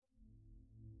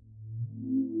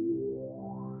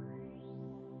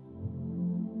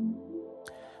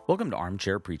Welcome to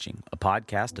Armchair Preaching, a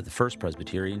podcast of the First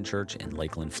Presbyterian Church in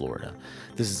Lakeland, Florida.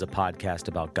 This is a podcast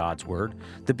about God's Word,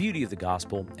 the beauty of the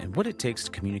gospel, and what it takes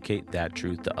to communicate that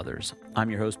truth to others.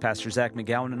 I'm your host, Pastor Zac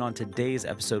McGowan, and on today's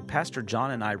episode, Pastor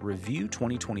John and I review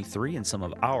 2023 and some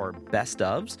of our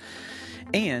best-ofs,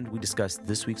 and we discuss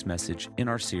this week's message in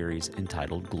our series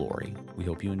entitled Glory. We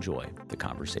hope you enjoy the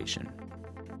conversation.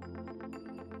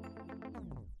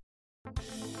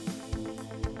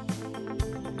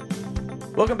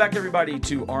 Welcome back, everybody,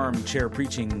 to Armchair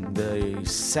Preaching, the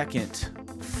second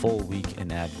full week in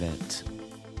Advent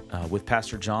with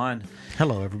Pastor John.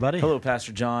 Hello, everybody. Hello,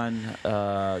 Pastor John.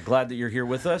 Glad that you're here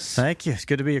with us. Thank you. It's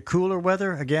good to be a cooler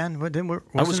weather again. It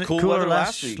was cool weather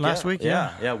last week. Last week,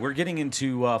 yeah. Yeah, we're getting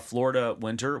into Florida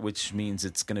winter, which means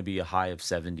it's going to be a high of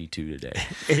 72 today.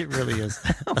 It really is.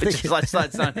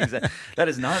 That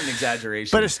is not an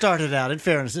exaggeration. But it started out, in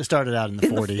fairness, in the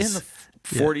 40s. In the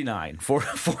 49.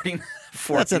 49.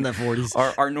 That's in the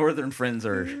 40s. Our northern friends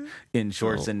are in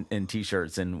shorts and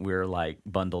t-shirts, and we're like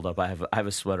bundled up. I have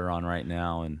a sweater on right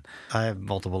now, and I have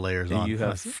multiple layers on. You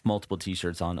have multiple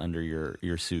t-shirts on under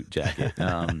your suit jacket.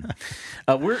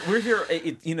 We're here.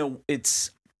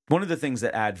 It's one of the things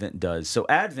that Advent does. So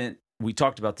Advent, we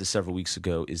talked about this several weeks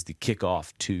ago, is the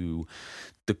kickoff to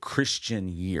the Christian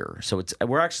year. So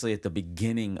we're actually at the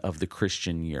beginning of the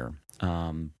Christian year,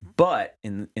 but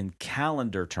in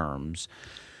calendar terms,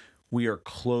 we are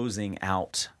closing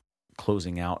out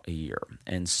a year.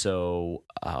 And so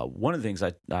one of the things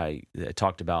I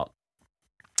talked about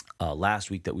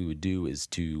last week that we would do is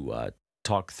to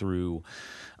talk through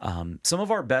some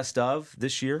of our best of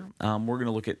this year. We're going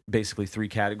to look at basically three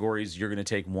categories. You're going to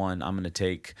take one, I'm going to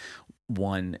take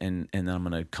one, and then I'm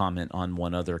going to comment on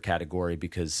one other category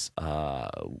because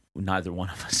neither one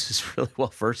of us is really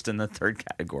well versed in the third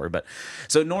category. But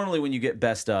so normally when you get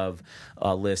best of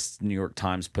lists, New York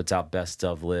Times puts out best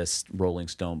of lists, Rolling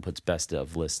Stone puts best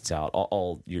of lists out,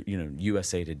 all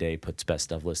USA Today puts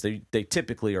best of lists. They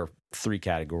typically are three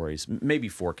categories, maybe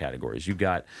four categories. You've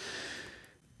got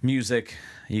music,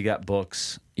 you got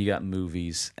books, you got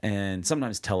movies, and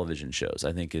sometimes television shows,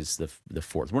 I think, is the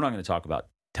fourth. We're not going to talk about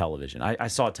television. I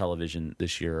saw television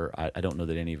this year. I don't know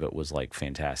that any of it was like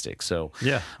fantastic. So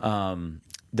yeah, I'm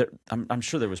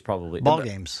sure there was probably ball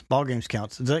games. Ball games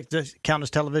counts. Does that count as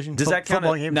television? Does that count?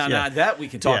 Football games? No, that we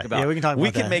can talk about. Yeah, we can talk about that.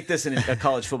 We can that. make this a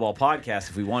college football podcast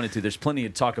if we wanted to. There's plenty to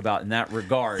talk about in that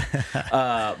regard.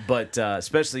 But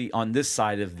especially on this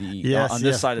side of the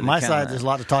side of the my counter. side, there's a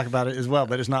lot to talk about it as well,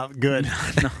 but it's not good.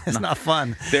 It's not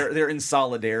fun. They're in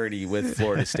solidarity with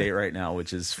Florida State right now,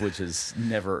 which is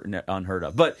never unheard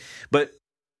of. But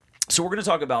so we're going to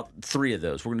talk about three of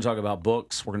those. We're going to talk about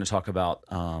books. We're going to talk about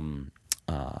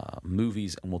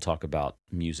movies, and we'll talk about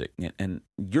music. And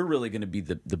you're really going to be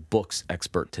the books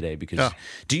expert today because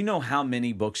do you know how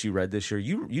many books you read this year?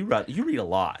 You read a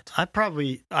lot. I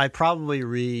probably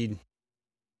read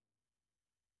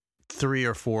 3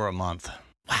 or 4 a month.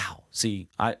 Wow. See,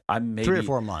 I maybe 3 or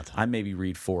 4 a month. I maybe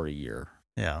read 4 a year.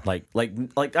 Yeah. Like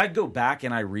I go back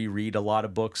and I reread a lot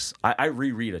of books. I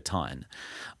reread a ton,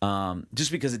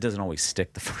 just because it doesn't always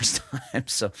stick the first time.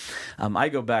 So I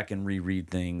go back and reread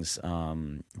things,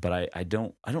 but I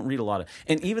don't read a lot of.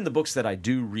 And even the books that I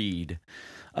do read,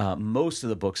 most of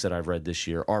the books that I've read this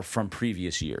year are from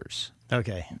previous years.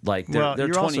 Okay. Like they're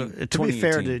 20, also, to be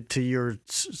fair to your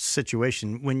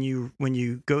situation, when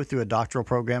you go through a doctoral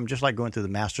program, just like going through the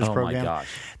master's program, my gosh,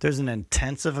 there's an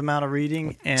intensive amount of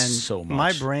reading, and so much.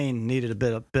 My brain needed a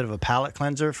bit of a palate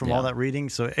cleanser from all that reading.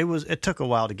 So it took a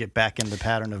while to get back in the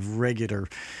pattern of regular,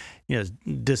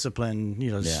 discipline,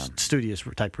 studious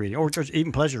type reading, or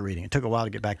even pleasure reading. It took a while to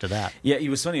get back to that. Yeah, it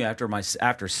was funny.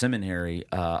 After seminary,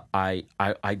 I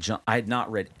had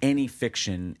not read any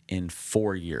fiction in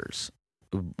 4 years.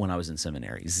 When I was in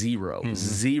seminary,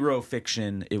 zero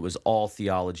fiction. It was all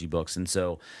theology books. And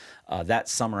so that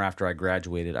summer after I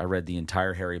graduated, I read the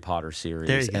entire Harry Potter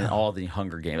series and all the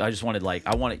Hunger Games. I just wanted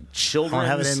children's. I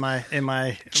have it in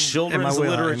my children's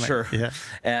literature. Yeah.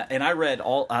 And I read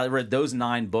those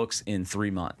 9 books in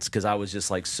 3 months because I was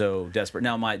just like so desperate.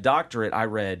 Now my doctorate, I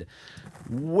read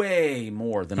way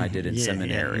more than I did in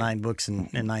seminary. 9 books in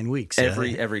 9 weeks.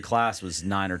 Every class was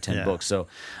 9 or 10 books. So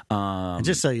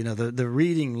just so you know, the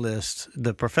reading list,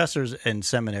 the professors in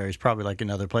seminaries, probably like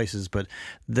in other places, but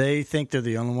they think they're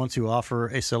the only ones who offer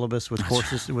a syllabus with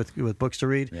courses with books to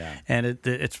read. Yeah. And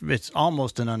it's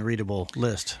almost an unreadable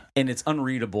list. And it's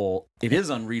unreadable. It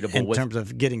is unreadable in terms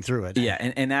of getting through it. Yeah,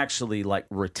 and actually like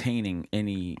retaining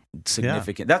any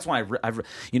significant. That's why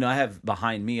I have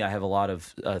behind me. I have a lot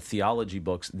of theology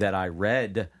books that I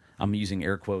read. I'm using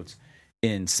air quotes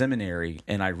in seminary,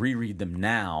 and I reread them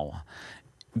now.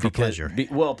 pleasure.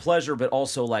 Pleasure, but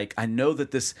also like I know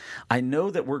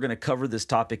that we're going to cover this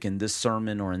topic in this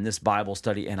sermon or in this Bible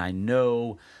study, and I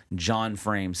know John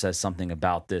Frame says something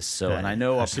about this. So, Okay. And I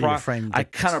know I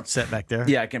kind of set back there.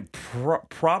 Yeah, I can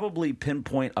probably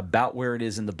pinpoint about where it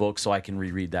is in the book, so I can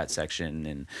reread that section.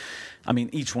 And I mean,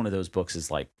 each one of those books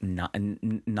is like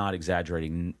not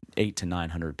exaggerating, 800 to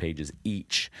 900 pages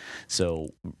each. So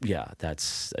yeah,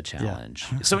 that's a challenge.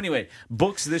 Yeah. So anyway,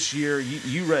 books this year.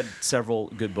 You read several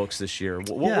good books this year.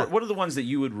 What are the ones that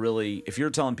you would really, if you're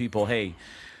telling people, hey,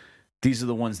 these are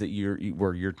the ones that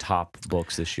were your top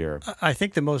books this year? I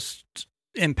think the most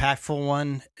impactful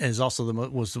one is also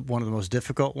was one of the most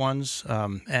difficult ones.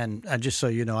 And just so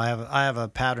you know, I have a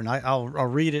pattern. I'll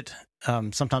read it.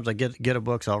 Sometimes I get a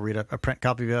book, so I'll read a print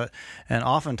copy of it. And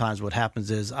oftentimes what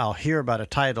happens is I'll hear about a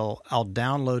title, I'll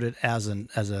download it as an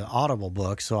Audible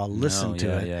book, so I'll listen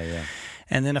to it. Yeah.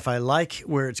 And then if I like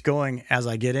where it's going as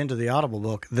I get into the Audible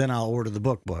book, then I'll order the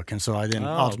book. And so I then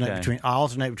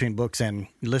alternate between books and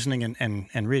listening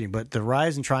and reading. But The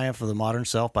Rise and Triumph of the Modern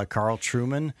Self by Carl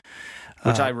Trueman,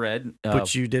 which I read,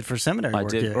 which you did for seminary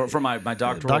work. I did or for my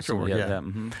doctoral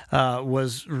work.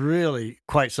 Was really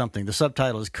quite something. The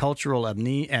subtitle is Cultural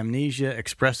Amnesia,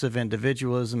 Expressive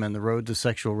Individualism, and the Road to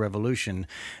Sexual Revolution.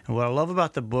 And what I love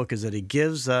about the book is that he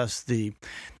gives us he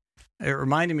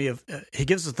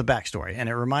gives us the backstory, and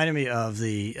it reminded me of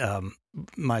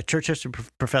my church history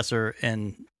professor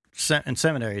in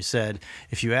seminary said,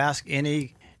 if you ask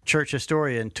any church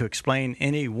historian to explain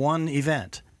any one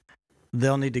event,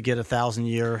 they'll need to get a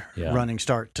 1,000-year running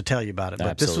start to tell you about it.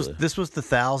 But this was the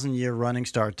 1,000-year running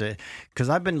start because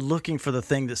I've been looking for the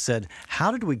thing that said, how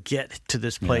did we get to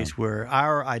this place where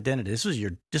our identity? This was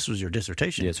your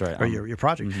dissertation, that's right, or your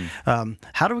project. Mm-hmm.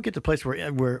 How do we get to the place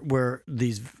where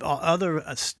these other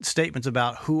statements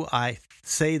about who I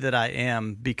say that I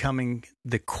am becoming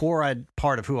the core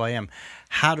part of who I am?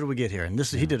 How did we get here? And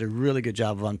he did a really good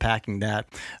job of unpacking that.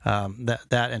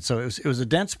 And so it was a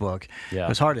dense book. Yeah. It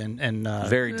was hard and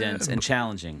very dense and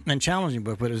challenging. And challenging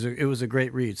book, but it was a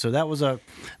great read. So that was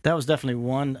definitely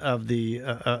one of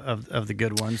the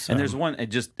good ones. And there's one,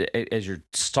 just as you're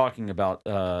talking about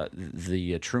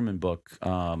the Truman book,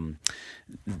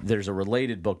 there's a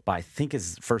related book by, I think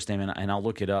his first name, and I'll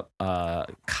look it up,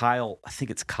 Kyle, I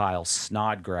think it's Kyle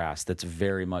Snodgrass, that's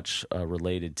very much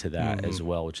related to that as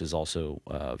well, which is also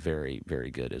very,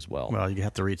 very good as well. Well, you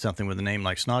have to read something with a name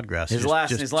like Snodgrass. His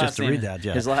last name, read that,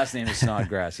 yeah. His last name is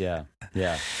Snodgrass, yeah.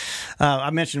 I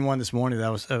mentioned one this morning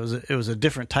that it was a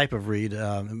different type of read.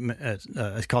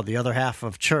 It's called The Other Half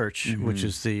of Church, which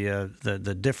is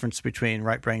the difference between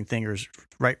right brain thinkers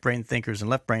and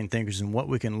left brain thinkers, and what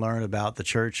we can learn about the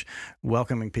church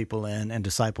welcoming people in and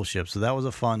discipleship. So that was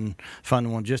a fun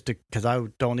one, just because I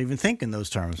don't even think in those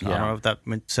terms. Yeah. I don't know if that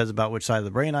says about which side of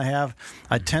the brain I have.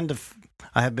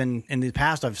 I have been in the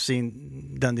past. I've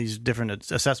done these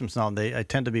different assessments now. I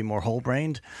tend to be more whole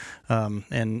brained,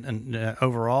 and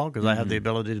overall, because I have the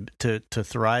ability to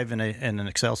thrive in an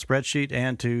Excel spreadsheet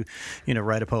and to,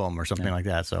 write a poem or something like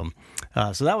that. So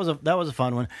that was a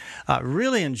fun one.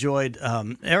 Really enjoyed.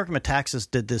 Eric Metaxas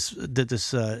did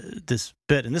this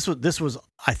bit, and this was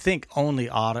I think only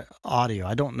audio.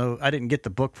 I don't know. I didn't get the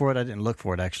book for it. I didn't look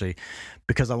for it actually,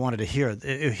 because I wanted to hear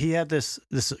it. He had this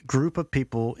group of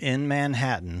people in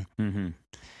Manhattan, and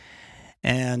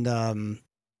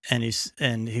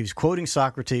he was quoting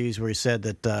Socrates, where he said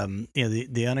that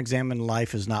the unexamined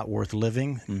life is not worth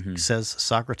living. Says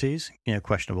Socrates.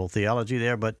 Questionable theology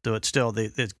there, but still,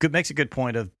 it makes a good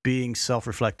point of being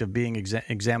self-reflective, being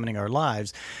examining our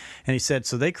lives. And he said,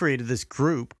 so they created this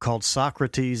group called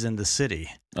Socrates in the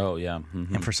City. Oh, yeah.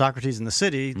 And for Socrates in the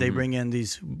City, they bring in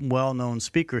these well-known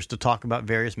speakers to talk about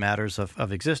various matters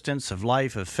of existence, of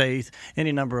life, of faith,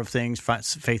 any number of things,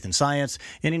 faith and science,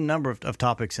 any number of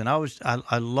topics. And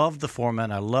I loved the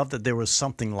format. I loved that there was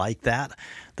something like that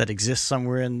exists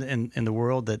somewhere in the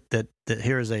world, that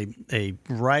here is a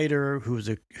writer who's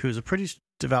a pretty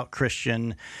devout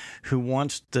Christian who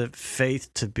wants the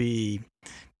faith to be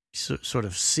sort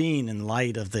of seen in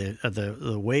light of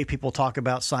the way people talk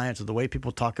about science, or the way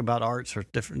people talk about arts, or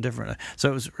different. So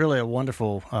it was really a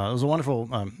wonderful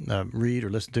read or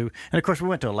listen to. And of course, we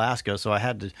went to Alaska, so I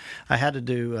had to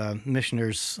do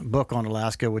Missioner's book on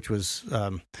Alaska, which was.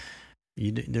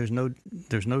 There's no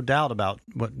doubt about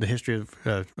what the history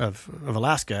of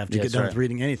Alaska after you get done with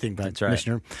reading anything by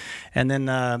Missioner. And then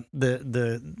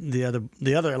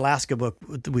the other Alaska book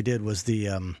we did was the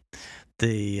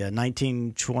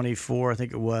 1924, I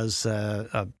think it was.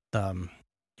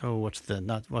 What's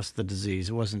the disease?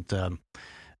 It wasn't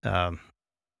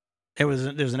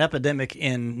there's an epidemic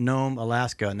in Nome,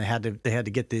 Alaska, and they had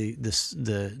to get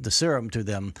the serum to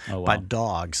them by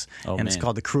dogs, and it's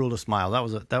called The Cruelest Mild.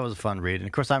 That was a fun read. And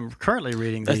of course, I'm currently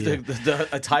reading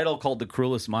a title called The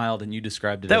Cruelest Mild, and you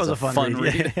described it that as was a fun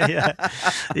read. Yeah.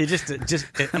 You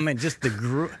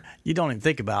you don't even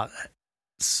think about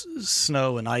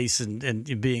snow and ice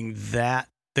and being that.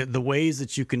 The ways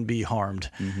that you can be harmed,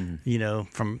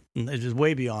 from just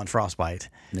way beyond frostbite.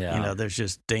 Yeah. There's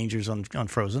just dangers on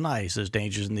frozen ice. There's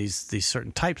dangers in these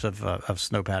certain types of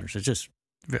snow patterns. It's just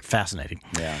fascinating.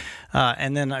 Yeah.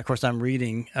 And then, of course, I'm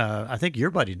reading. I think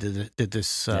your buddy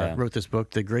wrote this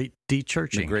book, The Great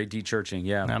De-Churching. The Great De-Churching.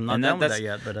 Yeah. I'm not done with that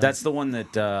yet, but that's the one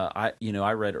that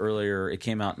I read earlier. It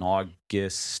came out in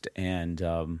August,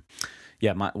 and.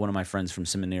 One of my friends from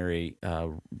seminary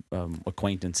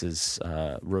acquaintances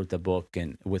wrote the book,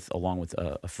 and along with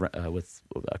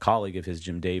a colleague of his,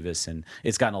 Jim Davis, and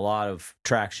it's gotten a lot of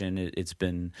traction. It's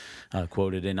been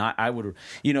quoted, and I would,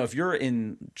 if you're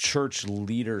in church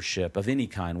leadership of any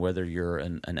kind, whether you're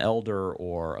an elder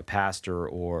or a pastor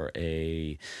or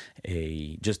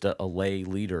just a lay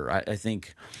leader, I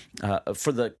think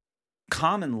for the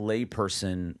common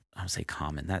layperson, I would say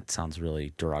common, that sounds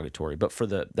really derogatory, but for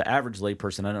the average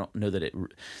layperson, I don't know that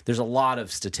there's a lot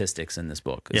of statistics in this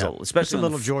book. Yeah. Especially it's a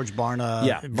little George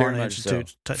Barna, very much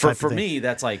Institute so. For me,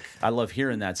 that's like, I love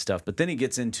hearing that stuff, but then he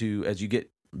gets into, as you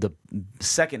get, the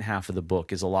second half of the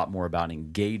book is a lot more about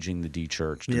engaging the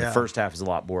de-churched. And the first half is a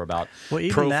lot more about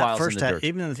profiles in the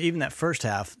church. Even that first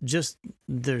half, just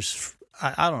there's...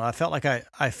 I don't know.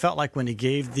 I felt like when he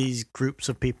gave these groups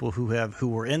of people who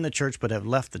were in the church but have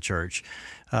left the church,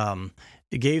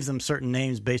 it gave them certain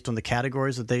names based on the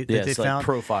categories that they found. Like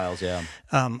profiles. Yeah.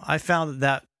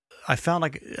 I found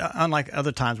like, unlike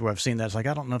other times where I've seen that, it's like,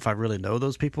 I don't know if I really know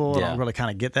those people. I don't really kind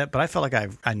of get that, but I felt like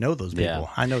I know those people.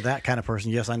 Yeah. I know that kind of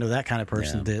person. Yes, I know that kind of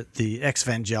person. Yeah. The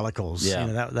ex-evangelicals.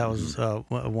 Yeah. That was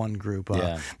one group.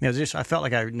 I felt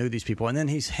like I knew these people. And then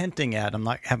he's hinting at,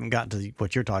 haven't gotten to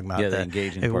what you're talking about. Yeah, the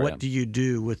engaging part. What do you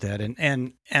do with that?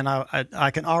 And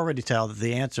I can already tell that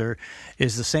the answer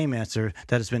is the same answer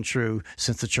that has been true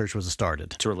since the church was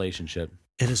started. It's a relationship.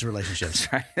 It is relationships.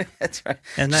 That's right. That's right.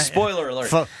 And spoiler alert,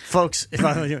 folks. If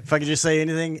I could just say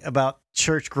anything about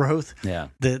church growth,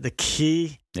 the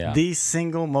key, the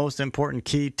single most important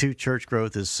key to church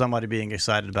growth is somebody being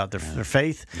excited about their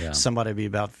faith, somebody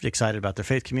being excited about their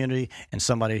faith community, and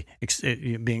somebody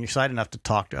being excited enough to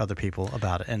talk to other people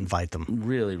about it and invite them.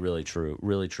 Really, really true.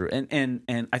 Really true.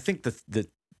 And I think the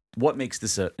what makes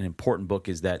this an important book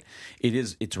is that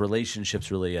it's relationships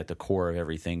really at the core of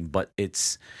everything, but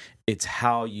it's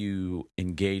how you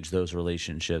engage those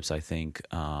relationships, I think,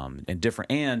 and different.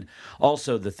 And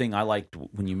also the thing I liked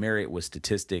when you marry it with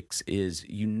statistics is,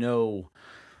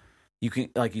 you can,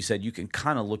 like you said, you can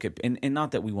kind of look at, and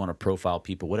not that we want to profile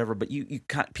people, whatever, but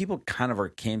people kind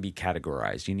of can be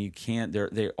categorized. You can't,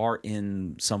 they are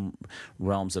in some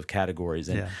realms of categories.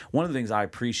 And one of the things I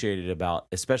appreciated about,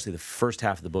 especially the first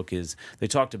half of the book, is they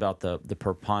talked about the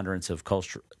preponderance of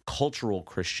cultural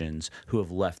Christians who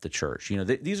have left the church.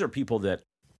 These are people that,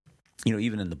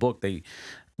 even in the book,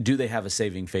 do they have a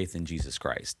saving faith in Jesus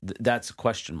Christ? That's a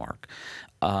question mark.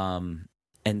 And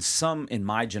some in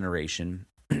my generation,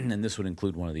 and this would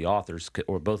include one of the authors,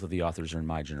 or both of the authors are in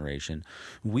my generation,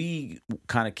 we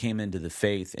kind of came into the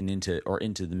faith and into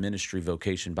the ministry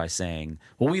vocation by saying,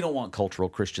 well, we don't want cultural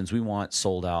Christians. We want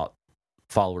sold out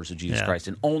followers of Jesus Christ,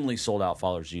 and only sold out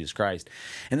followers of Jesus Christ.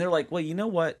 And they're like, well, you know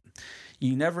what?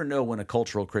 You never know when a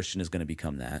cultural Christian is going to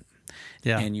become that.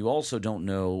 Yeah. And you also don't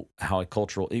know how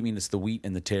it's the wheat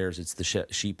and the tares, it's the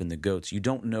sheep and the goats. You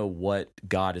don't know what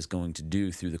God is going to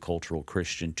do through the cultural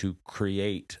Christian to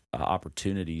create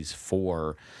opportunities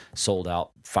for sold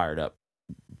out, fired up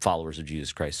followers of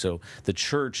Jesus Christ. So the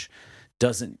church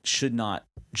should not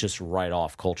just write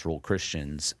off cultural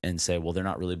Christians and say, well, they're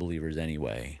not really believers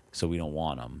anyway, so we don't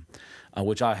want them,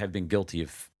 which I have been guilty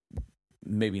of.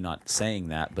 Maybe not saying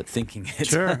that, but thinking it.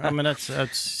 Sure,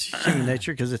 that's human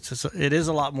nature, because it is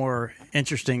a lot more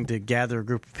interesting to gather a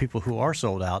group of people who are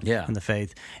sold out in the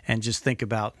faith and just think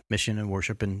about mission and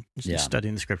worship and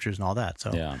studying the scriptures and all that.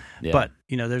 So, but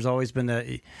there's always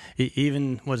been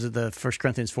even was it the 1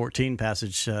 Corinthians 14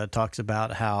 passage talks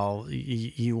about how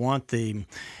you want the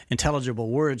intelligible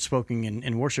words spoken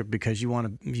in worship, because you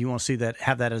want to see that,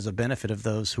 have that as a benefit of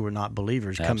those who are not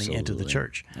believers coming into the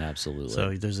church. Absolutely.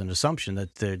 So there's an assumption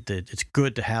that it's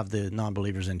good to have the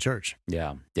non-believers in church.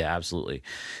 Yeah, absolutely.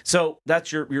 So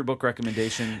that's your book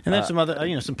recommendation. And then some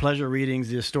other, some pleasure readings.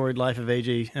 The Storied Life of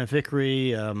A.J.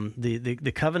 Vickery.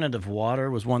 The Covenant of Water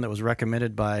was one that was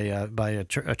recommended by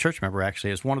a church member,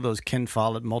 actually. It's one of those Ken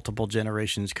Follett, multiple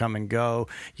generations come and go.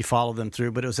 You follow them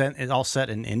through, but it all set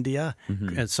in India,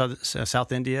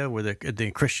 South India, where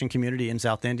the Christian community in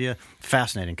South India.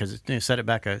 Fascinating, because it set it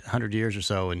back 100 years or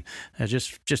so, and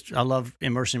I love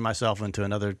immersing myself into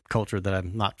another culture that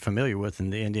I'm not familiar with,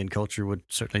 and the Indian culture would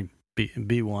certainly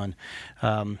be one.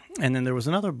 And then there was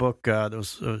another book that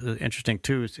was interesting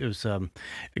too. It was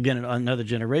again another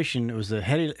generation. It was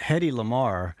Hedy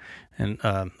Lamarr, and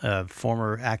a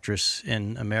former actress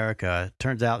in America.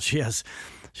 Turns out she's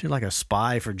like a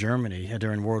spy for Germany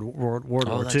during World War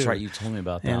II. Oh, that's right. You told me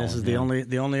about that. And this is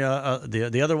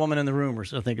the other woman in the room, or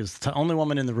I think it's the only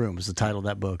woman in the room is the title of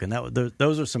that book. And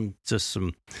those are some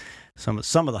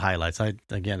of the highlights.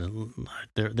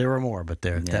 There were more, but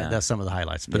that's some of the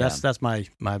highlights. But that's my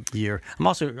year. I'm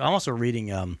also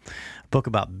reading a book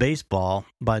about baseball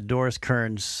by Doris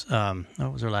Kearns.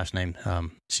 What was her last name?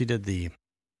 She did the.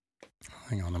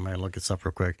 Hang on, I'm going to look this up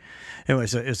real quick. Anyway,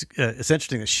 so it's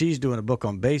interesting that she's doing a book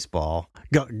on baseball.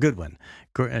 Good one.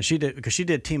 And she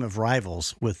did Team of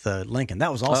Rivals with Lincoln. That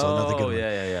was also another good one.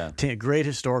 Yeah. Great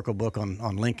historical book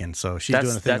on Lincoln. So she's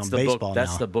doing a thing on baseball now.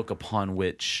 That's the book upon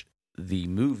which the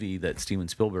movie that Steven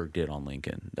Spielberg did on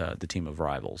Lincoln, the Team of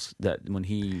Rivals, that when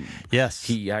he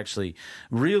actually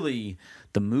really,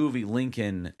 the movie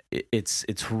Lincoln,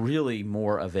 it's really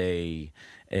more of a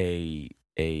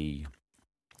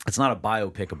it's not a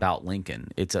biopic about Lincoln.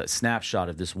 It's a snapshot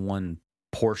of this one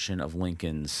portion of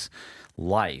Lincoln's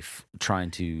life,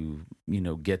 trying to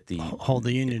get hold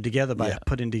the Union together by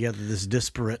putting together this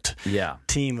disparate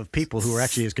team of people who were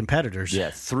actually his competitors. Yeah,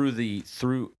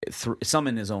 through some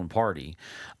in his own party,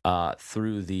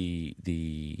 through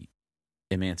the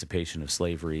emancipation of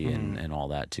slavery and all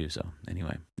that too. So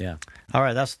anyway, yeah. All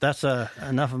right, that's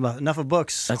enough of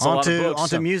books. That's a lot of books. On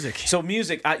to music. So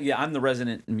music, I'm the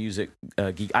resident music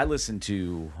geek. I listen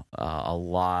to a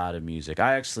lot of music.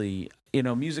 I actually,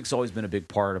 music's always been a big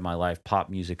part of my life, pop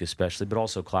music especially, but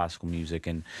also classical music.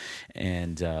 And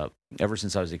ever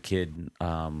since I was a kid,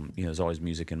 there's always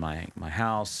music in my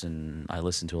house, and I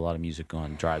listen to a lot of music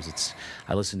on drives.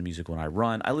 I listen to music when I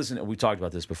run. We talked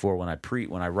about this before, when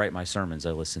I write my sermons,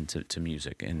 I listen to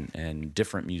music and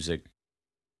different music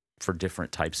for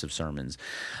different types of sermons.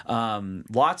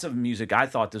 Lots of music. I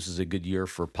thought this was a good year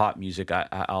for pop music.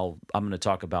 I'm going to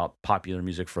talk about popular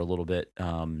music for a little bit,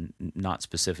 not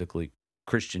specifically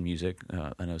Christian music.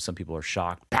 I know some people are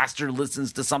shocked. Pastor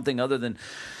listens to something other than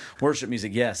worship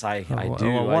music. Yes, I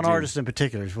do. One artist in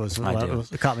particular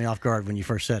caught me off guard when you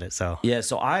first said it. So yeah,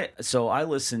 so I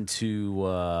listen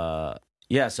to.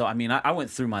 I went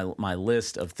through my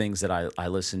list of things that I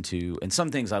listen to, and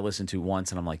some things I listened to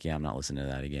once, and I'm like, I'm not listening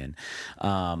to that again.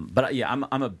 But yeah,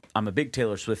 I'm a big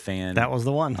Taylor Swift fan. That was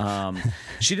the one.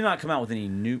 She did not come out with any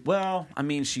new. Well,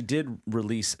 she did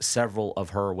release several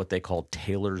of her what they call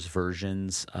Taylor's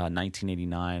versions.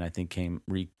 1989, I think,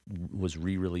 was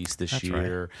re-released this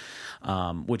year,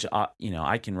 right. Which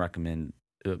I can recommend.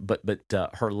 But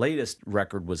her latest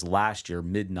record was last year,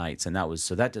 Midnights, and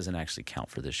that doesn't actually count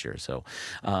for this year. So,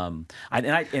 I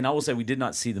will say we did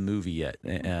not see the movie yet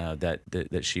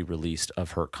that she released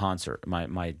of her concert.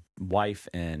 My wife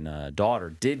and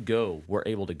daughter were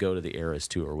able to go to the Eras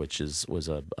tour, which was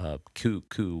a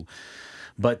coup.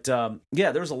 But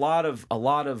there's a lot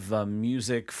of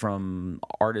music from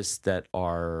artists that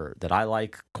I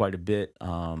like quite a bit.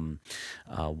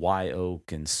 Y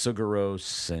Oak and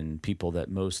Sugaros, and people that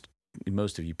most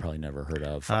of you probably never heard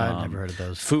of. I've never heard of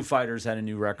those. Foo Fighters had a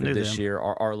new record this year.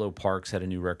 Arlo Parks had a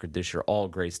new record this year. All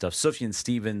great stuff. Sufjan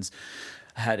Stevens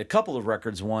had a couple of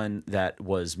records, one that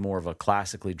was more of a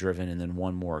classically driven, and then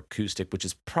one more acoustic, which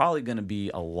is probably going to be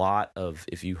a lot of,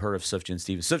 if you heard of Sufjan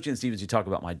Stevens, you talk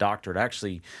about my doctorate. I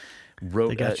actually wrote.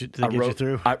 They get you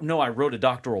through? I wrote a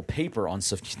doctoral paper on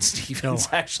Sufjan Stevens,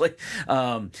 actually,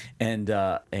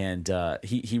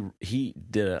 he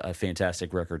did a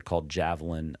fantastic record called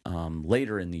Javelin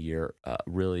later in the year,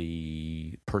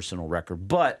 really personal record,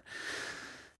 but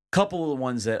couple of the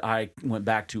ones that I went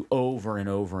back to over and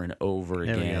over and over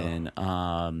again.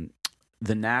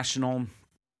 The National,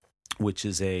 which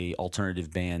is a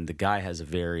alternative band. The guy has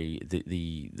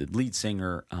the lead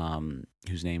singer,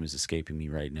 whose name is escaping me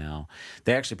right now.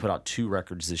 They actually put out 2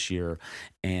 records this year,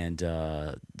 and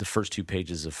the first 2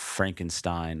 pages of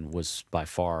Frankenstein was by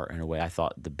far, in a way, I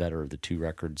thought the better of the 2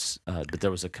 records. But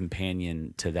there was a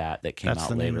companion to that came out later. That's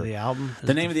the name of the album?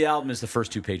 The name of the album is the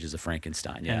first 2 pages of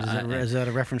Frankenstein. Yeah. Is that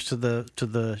a reference to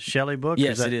the Shelley book?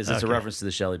 Yes, it is. It's a reference to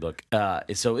the Shelley book.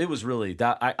 So it was really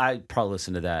that. I probably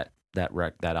listened to that that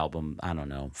album, I don't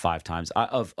know, 5 times.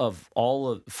 Of all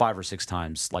of 5 or 6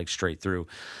 times, like straight through.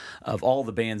 Of all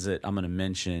the bands that I'm going to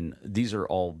mention, these are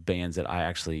all bands that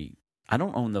I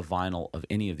don't own the vinyl of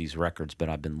any of these records, but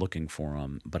I've been looking for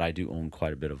them. But I do own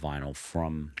quite a bit of vinyl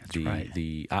from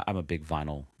I'm a big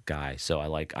vinyl guy, so I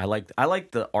like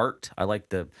the art. I like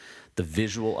the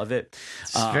visual of it.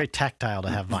 It's very tactile to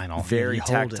have vinyl. Very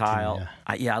tactile.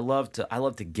 I love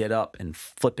to get up and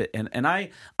flip it. And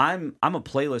I'm a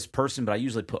playlist person, but I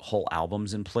usually put whole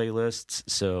albums in playlists.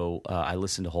 So I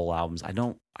listen to whole albums.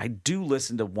 I do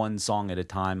listen to one song at a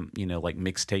time, like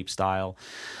mixtape style.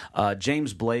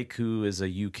 James Blake, who is a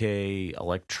UK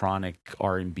electronic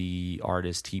R&B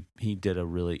artist, he did a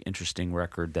really interesting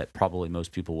record that probably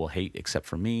most people will hate except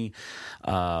for me,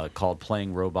 called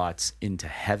Playing Robots into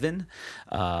Heaven.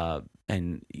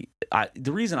 And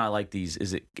the reason I like these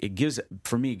is it gives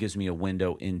me a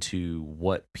window into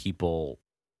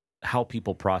how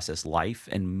people process life.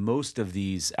 And most of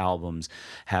these albums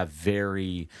have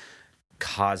very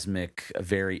cosmic,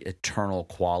 very eternal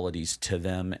qualities to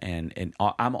them, and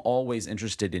I'm always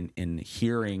interested in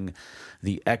hearing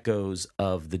the echoes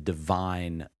of the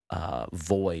divine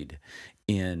void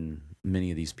in many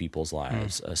of these people's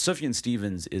lives. Sufjan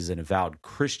Stevens is an avowed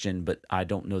Christian, but I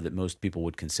don't know that most people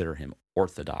would consider him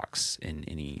Orthodox in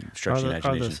any stretch of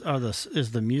imagination.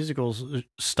 Is the musical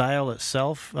style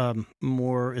itself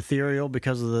more ethereal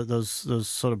because of those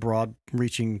sort of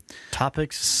broad-reaching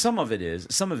topics? Some of it is.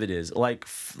 Like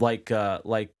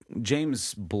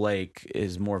James Blake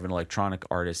is more of an electronic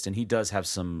artist, and he does have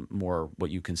some more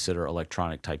what you consider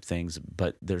electronic type things,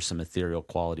 but there's some ethereal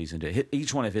qualities into it.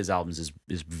 Each one of his albums is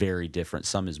very different.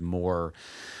 Some is more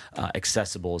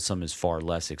accessible, some is far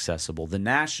less accessible. The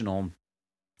National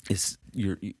is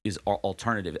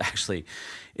alternative. Actually,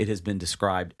 it has been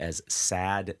described as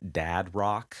sad dad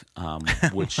rock,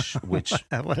 which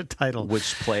what a title.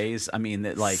 Which plays. I mean,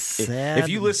 like if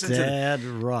you listen dad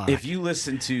to rock. if you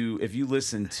listen to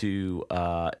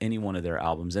any one of their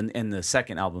albums, and the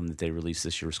second album that they released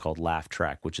this year was called Laugh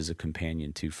Track, which is a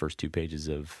companion to First Two Pages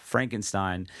of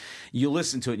Frankenstein. You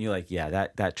listen to it and you're like, yeah,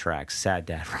 that tracks. Sad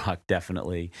dad rock,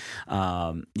 definitely.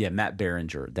 Matt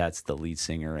Berringer, that's the lead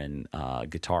singer and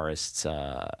guitarists.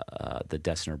 The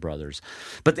Dessner brothers.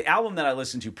 But the album that I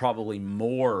listen to probably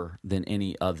more than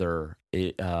any other,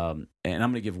 and I'm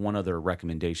going to give one other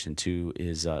recommendation too,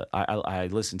 is I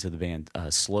listened to the band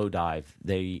Slow Dive.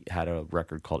 They had a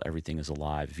record called Everything Is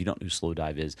Alive. If you don't know who Slow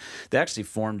Dive is, they actually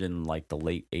formed in like the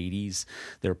late 80s.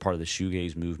 They were part of the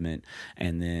shoegaze movement,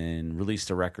 and then released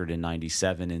a record in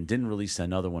 97 and didn't release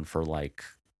another one for like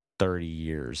 30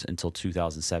 years until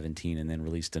 2017, and then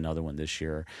released another one this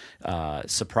year.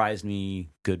 Surprised me.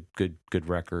 Good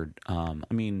record. Some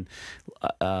of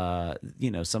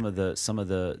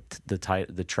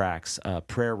the tracks.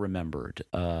 Prayer Remembered.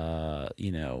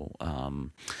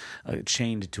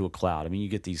 Chained to a Cloud. I mean, you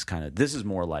get these kind of. This is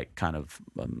more like kind of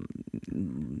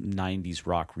 90s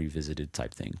rock revisited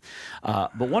type thing.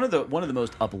 But one of the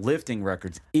most uplifting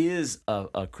records is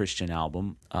a Christian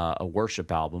album, a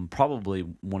worship album. Probably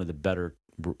one of the better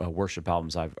worship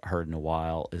albums I've heard in a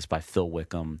while is by Phil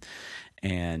Wickham,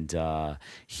 and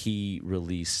he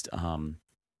released a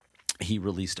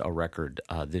record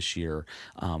this year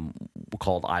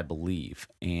called I Believe,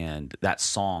 and that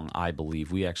song I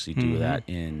Believe, we actually do that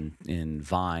in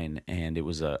Vine, and it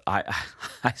was I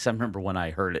remember when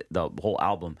I heard it, the whole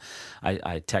album,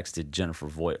 I texted Jennifer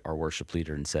Voigt, our worship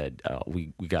leader, and said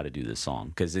we got to do this song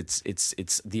because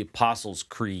it's the Apostles'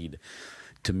 Creed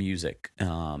to music,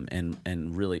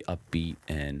 and really upbeat.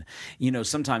 And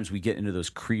sometimes we get into those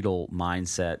creedal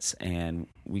mindsets and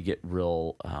we get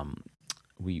real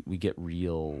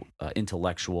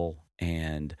intellectual,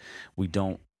 and we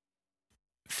don't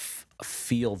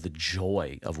feel the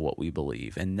joy of what we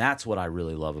believe. And that's what I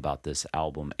really love about this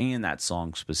album and that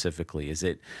song specifically, is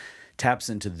it taps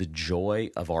into the joy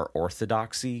of our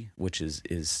orthodoxy, which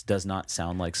does not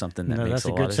sound like something that makes that's a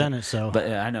lot good of sentence. So,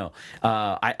 but I know,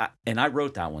 I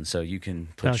wrote that one, so you can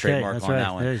put trademark on right.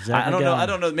 that one. Exactly. I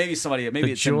don't know. Maybe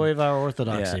the it's joy of our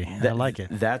orthodoxy. Yeah, I like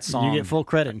it. That song. You get full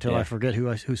credit until I forget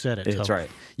who said it. That's right.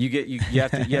 You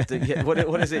have to.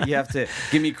 What is it? You have to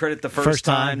give me credit the first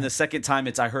time. The second time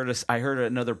it's I heard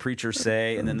another preacher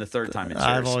say, and then the third time it's yours.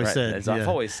 I've always said. I've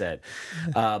always said.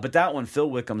 But that one,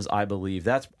 Phil Wickham's I Believe.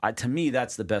 To me,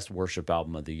 that's the best worship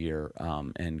album of the year,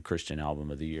 and Christian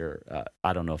album of the year.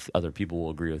 I don't know if other people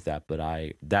will agree with that, but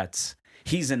I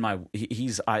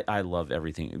love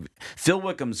everything. Phil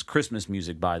Wickham's Christmas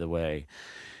music, by the way,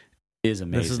 is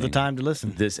amazing. This is the time to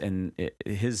listen.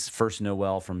 His first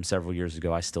Noel from several years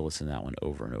ago, I still listen to that one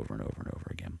over and over and over and over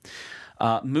again.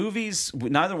 Movies.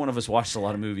 Neither one of us watched a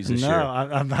lot of movies this year. No,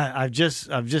 I've just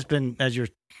been, as you're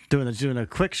doing a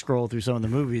quick scroll through some of the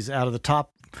movies. Out of the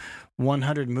top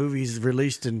 100 movies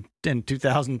released in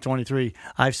 2023,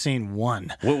 I've seen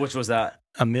one. Which was that?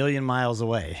 A Million Miles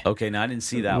Away. Okay, now I didn't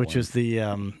see that which one. was the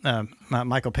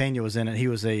Michael Pena was in it. He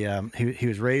was he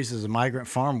was raised as a migrant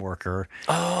farm worker.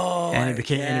 Oh, and he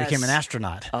became an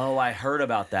astronaut. Oh, I heard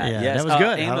about that. Yeah, yes, that was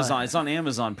good. Amazon. It's on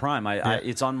Amazon Prime.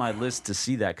 It's on my list to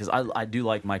see that because I do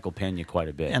like Michael Pena quite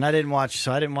a bit. And I didn't watch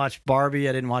Barbie.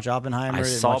 I didn't watch Oppenheimer. I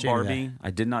saw Barbie.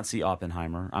 I did not see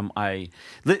Oppenheimer.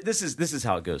 This is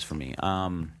how it goes for me.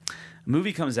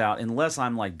 Movie comes out, unless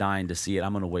I'm like dying to see it,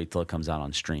 I'm going to wait till it comes out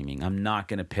on streaming. I'm not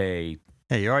going to pay.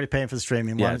 Hey, you're already paying for the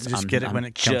streaming. Why don't you just get it when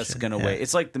it comes? Just going to wait.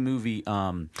 It's like the movie,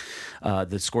 the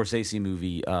Scorsese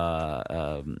movie.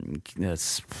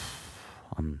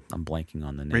 I'm blanking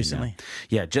on the name. Recently, now.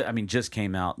 Yeah. Just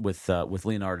came out with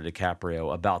Leonardo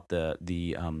DiCaprio about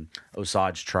the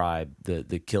Osage tribe,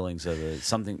 the killings of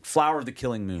Flower of the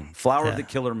Killing Moon, of the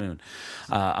Killer Moon.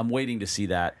 I'm waiting to see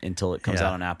that until it comes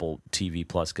out on Apple TV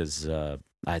Plus because I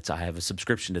have a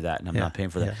subscription to that and I'm not paying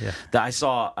for that. I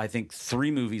saw I think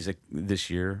 3 movies this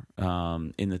year.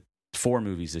 Four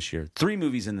movies this year, 3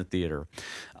 movies in the theater,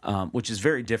 which is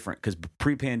very different because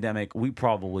pre-pandemic we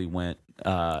probably went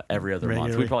every other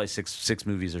month. We probably 6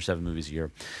 movies or 7 movies a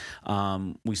year.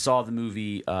 We saw the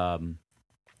movie.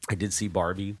 I did see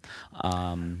Barbie.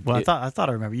 I thought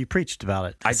I remember you preached about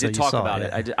it. I did talk about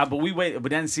it. I did, but we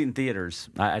didn't see it in theaters.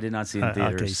 I did not see it in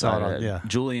theaters. Okay, you saw it.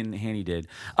 Julie and Hanny did.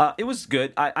 It was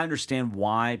good. I understand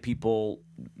why it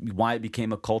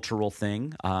became a cultural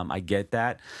thing. I get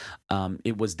that.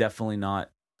 It was definitely not.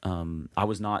 I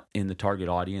was not in the target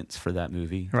audience for that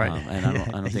movie, right? And I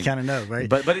don't think you kind of know, right?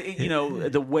 But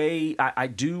the way I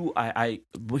do,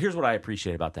 here's what I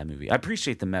appreciate about that movie. I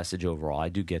appreciate the message overall. I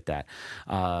do get that.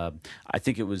 I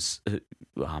think it was.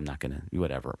 I'm not gonna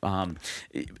whatever.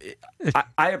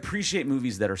 I appreciate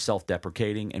movies that are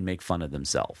self-deprecating and make fun of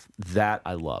themselves. That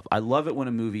I love. I love it when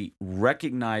a movie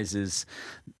recognizes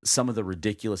some of the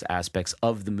ridiculous aspects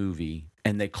of the movie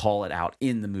and they call it out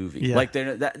in the movie. Yeah. Like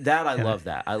I love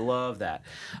that. I love that.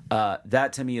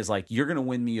 That to me is like you're going to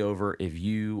win me over if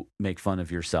you make fun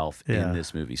of yourself in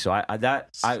this movie. So I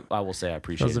will say I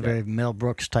appreciate it. That was a very Mel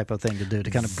Brooks type of thing to do,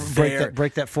 to kind of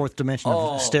break that fourth dimension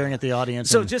of staring at the audience.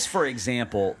 So just for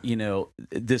example,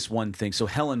 this one thing. So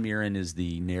Helen Mirren is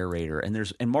the narrator, and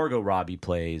Margot Robbie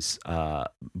plays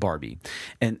Barbie,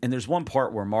 and there's one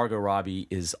part where Margot Robbie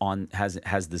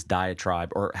has this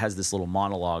diatribe or has this little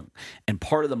monologue. And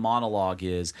part of the monologue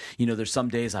is, there's some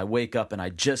days I wake up and I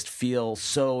just feel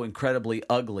so incredibly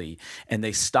ugly. And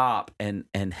they stop and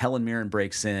Helen Mirren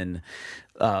breaks in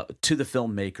to the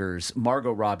filmmakers.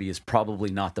 Margot Robbie is probably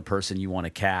not the person you want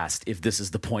to cast if this is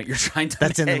the point you're trying to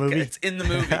make. In the movie? It's in the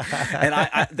movie. And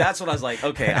I that's what I was like,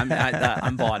 okay,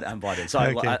 I'm bought in. So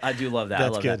okay. I do love that. That's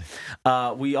I love good.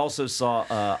 that. We also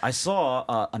saw, I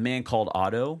saw A Man Called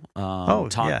Otto,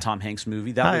 Tom Hanks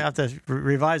movie. I have to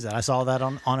revise that. I saw that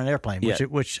on an airplane,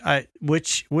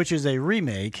 which is a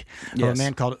remake of A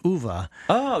Man Called Uwe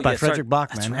by Frederick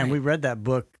Bachman. Right. And we read that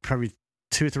book probably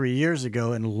 2-3 years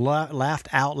ago and laughed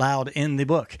out loud in the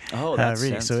book. Oh, that's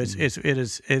reading. So it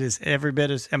is every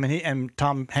bit as and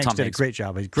Tom Hanks did a great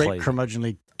job. He's a great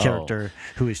curmudgeonly character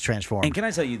who is transformed. And can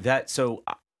I tell you that? So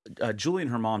Julie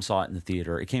and her mom saw it in the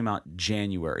theater. It came out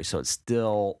January, so it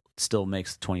still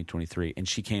makes 2023. And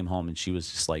she came home and she was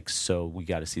just like, "So we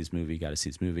got to see this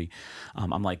movie.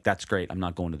 I'm like, "That's great. I'm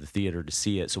not going to the theater to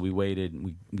see it." So we waited.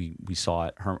 And we saw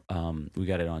it. We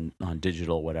got it on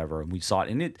digital, whatever, and we saw it.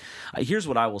 And here's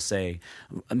what I will say.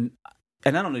 And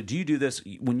I don't know, do you do this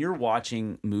when you're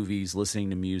watching movies,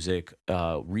 listening to music,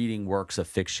 reading works of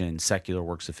fiction, secular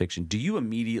works of fiction? Do you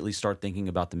immediately start thinking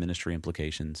about the ministry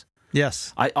implications?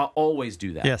 Yes, I always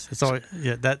do that. Yes, it's always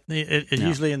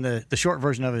usually in the short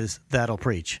version of it is that'll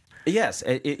preach. Yes,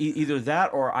 either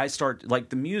that or I start like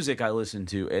the music I listen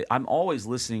to. I'm always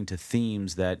listening to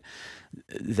themes that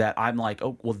I'm like,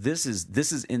 oh well, this is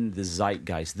in the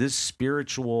zeitgeist. This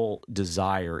spiritual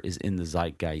desire is in the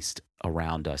zeitgeist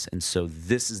around us, and so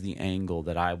this is the angle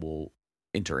that I will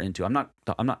enter into.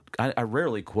 I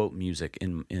rarely quote music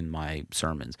in my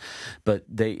sermons, but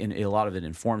and a lot of it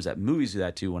informs that. Movies do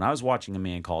that too. When I was watching A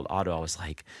Man Called Otto, I was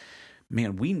like,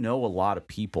 man, we know a lot of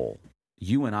people.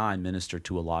 You and I minister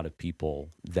to a lot of people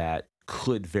that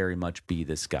could very much be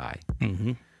this guy.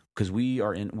 Mm-hmm. Because we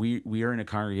are in a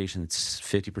congregation that's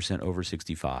 50% over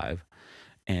 65,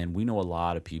 and we know a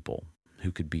lot of people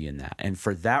who could be in that. And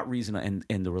for that reason,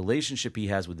 and the relationship he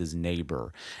has with his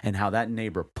neighbor, and how that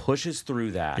neighbor pushes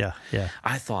through that,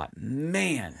 I thought,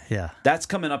 man, that's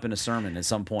coming up in a sermon at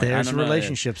some point. There's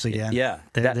relationships again. Yeah.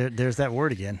 There's that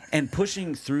word again. And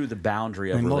pushing through the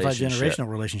boundary of relationship. Multi-generational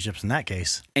relationships in that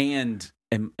case. And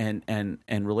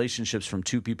relationships from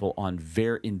two people on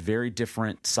very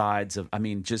different sides of,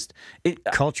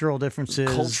 cultural differences,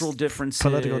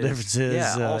 political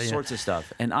differences, all sorts of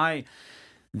stuff. And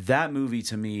that movie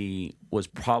to me was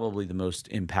probably the most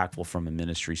impactful from a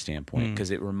ministry standpoint,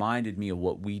 because it reminded me of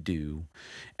what we do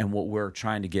and what we're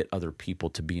trying to get other people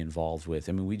to be involved with.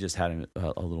 I mean, we just had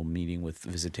a little meeting with the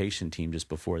visitation team just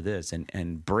before this,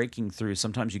 and breaking through.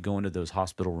 Sometimes you go into those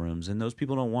hospital rooms and those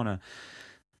people don't want to.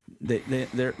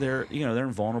 They're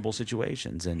in vulnerable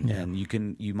situations, and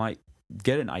you might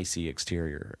get an icy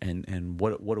exterior, and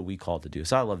what are we called to do?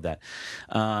 So I love that.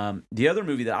 The other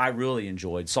movie that I really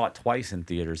enjoyed, saw it twice in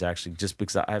theaters actually, just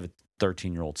because I have a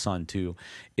 13-year-old son too,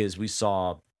 is we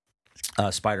saw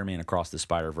Spider-Man Across the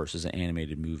Spider-Verse, is an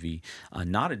animated movie,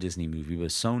 not a Disney movie, but a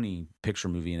Sony picture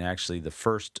movie, and actually the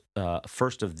first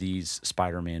of these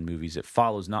Spider-Man movies. It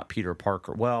follows not Peter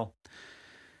Parker. Well,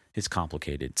 it's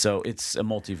complicated. So it's a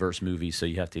multiverse movie, so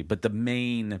you have to... But the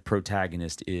main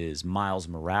protagonist is Miles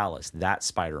Morales, that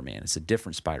Spider-Man. It's a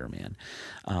different Spider-Man.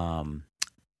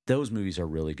 Those movies are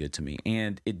really good to me.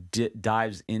 And it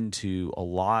dives into a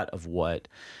lot of what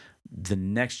the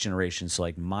next generation, so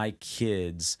like my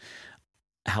kids,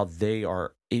 how they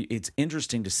are... It's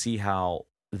interesting to see how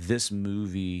this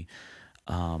movie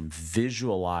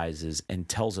visualizes and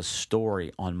tells a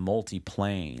story on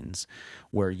multi-planes,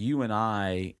 where you and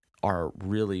I are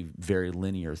really very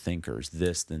linear thinkers.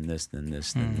 This, then this, then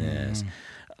this, then this.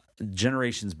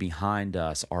 Generations behind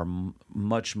us are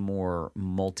much more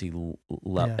multi-level,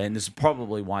 and this is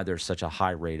probably why there's such a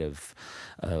high rate of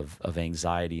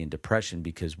anxiety and depression,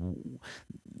 because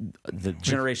the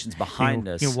generations behind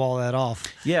us, you wall that off.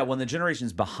 Yeah, when the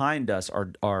generations behind us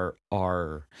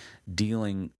are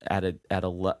dealing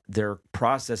they're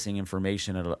processing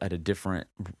information at a different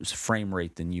frame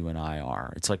rate than you and I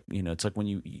are. It's like when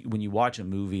you watch a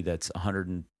movie that's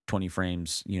 120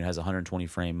 frames, has 120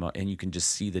 frame, and you can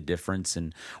just see the difference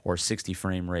or 60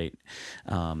 frame rate.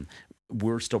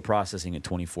 We're still processing at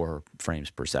 24 frames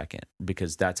per second,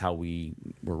 because that's how we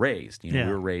were raised. We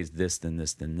were raised this, then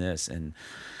this, then this, and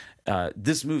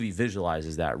this movie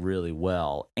visualizes that really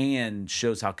well and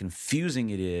shows how confusing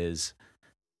it is,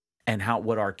 and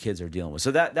what our kids are dealing with.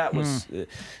 So that was,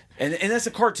 and that's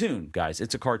a cartoon, guys.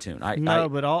 It's a cartoon.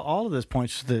 But all of this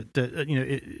points that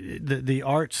the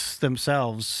arts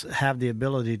themselves have the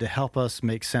ability to help us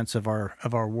make sense of our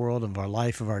world, of our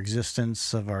life, of our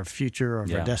existence, of our future,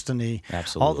 of our destiny.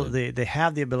 Absolutely, they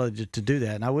have the ability to do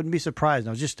that, and I wouldn't be surprised.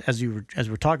 I was just as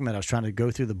we're talking about, I was trying to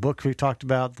go through the books we've talked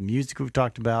about, the music we've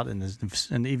talked about, and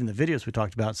even the videos we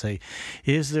talked about. Say,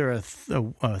 is there a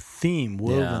theme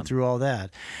woven through all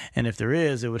that? And if there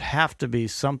is, it would have to be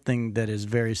something that is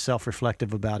very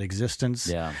self-reflective about existence.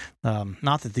 Yeah.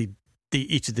 Not that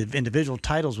each of the individual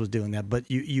titles was doing that, but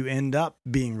you end up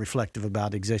being reflective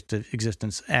about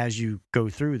existence as you go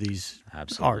through these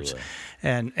arts,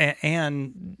 and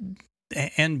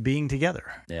being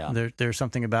together. Yeah. There's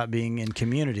something about being in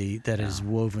community that is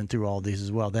woven through all these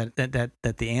as well. That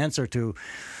the answer to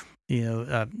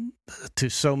to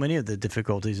so many of the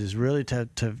difficulties is really to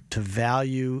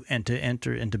value and to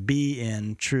enter and to be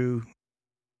in true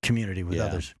community with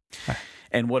others.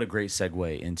 And what a great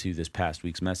segue into this past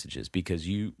week's messages, because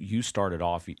you started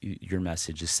off your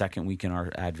message the second week in our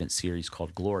Advent series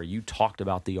called Glory. You talked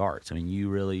about the arts. I mean, you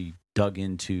really dug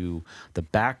into the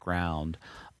background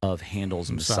of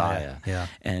Handel's Messiah. Yeah.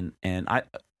 And I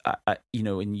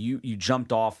and you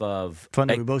jumped off of.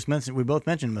 Funny, we both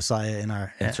mentioned Messiah in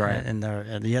our. That's right. And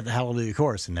you had the Hallelujah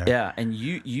chorus in there. Yeah, and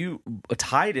you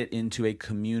tied it into a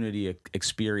community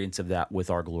experience of that with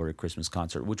our Glory Christmas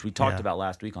concert, which we talked about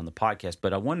last week on the podcast.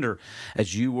 But I wonder,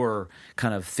 as you were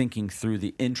kind of thinking through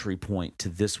the entry point to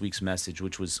this week's message,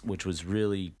 which was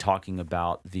really talking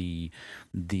about the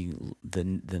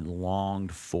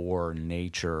longed for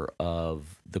nature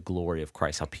of the glory of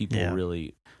Christ, how people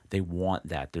really. They want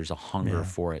that. There's a hunger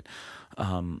for it.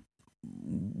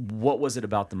 What was it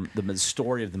about the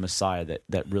story of the Messiah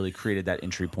that really created that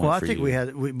entry point? Well, I for think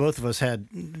you? we both of us had,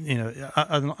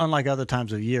 unlike other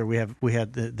times of the year, we had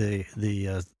the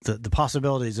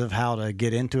possibilities of how to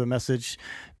get into a message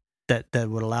that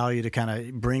would allow you to kind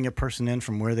of bring a person in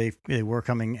from where they were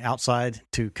coming outside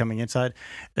to coming inside.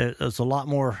 There's a lot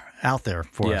more out there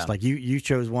for us. Like you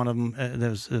chose one of them that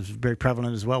was very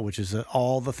prevalent as well, which is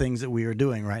all the things that we are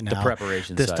doing right now, the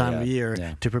preparation this side, time of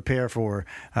year to prepare for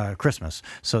Christmas.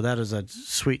 So that is a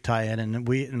sweet tie-in,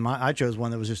 and I chose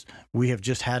one that was just we have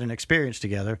just had an experience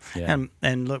together,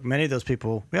 and look, many of those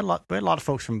people we had a lot of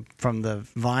folks from the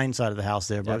Vine side of the house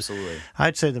there, but absolutely.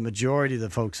 I'd say the majority of the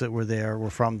folks that were there were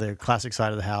from the classic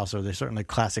side of the house, or they're certainly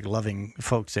classic loving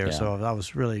folks there. So I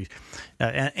was really,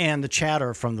 and the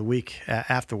chatter from the week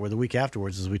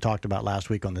afterwards, as we talked about last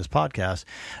week on this podcast,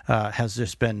 has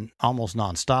just been almost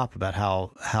nonstop about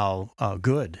how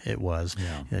good it was.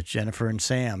 Jennifer and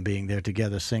Sam being there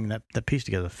together, singing that piece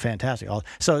together, fantastic.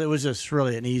 So it was just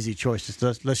really an easy choice.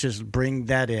 Let's just bring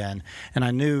that in, and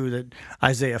I knew that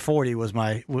Isaiah 40 was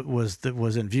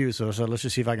in view. So let's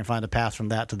just see if I can find a path from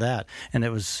that to that, and it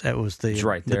was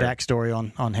the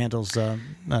backstory on Handel's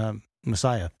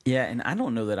Messiah. Yeah, and I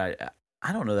don't know that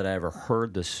I ever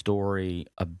heard the story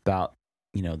about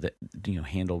that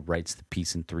Handel writes the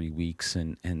piece in 3 weeks,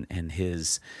 and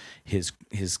his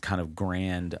kind of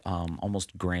grand,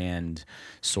 almost grand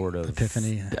sort of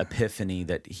epiphany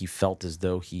that he felt as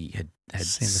though he had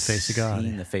seen the face of God.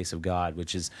 Seen the face of God,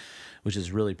 which is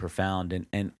really profound,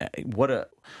 and what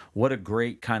a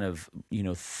great kind of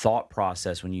thought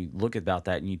process when you look about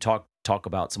that and you talk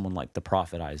about someone like the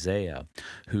prophet Isaiah,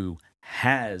 who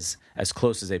has, as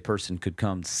close as a person could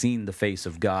come, seen the face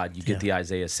of God. You get the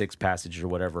Isaiah 6 passage or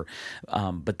whatever,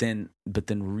 but then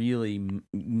really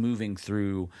moving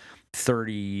through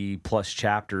 30 plus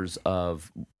chapters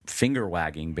of finger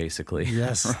wagging, basically.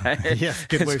 Yes, right? Yes,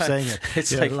 good way of saying it.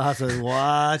 It's like lots of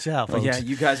watch out, folks. Yeah,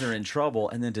 you guys are in trouble,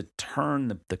 and then to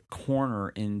turn the corner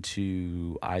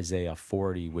into Isaiah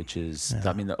 40, which is,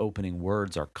 the opening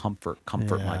words are comfort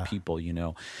my people.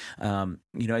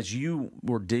 As you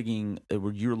were digging,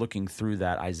 you were looking through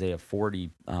that Isaiah 40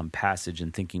 passage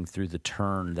and thinking through the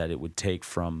turn that it would take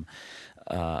from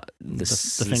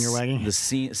the finger wagging, the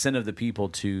sin of the people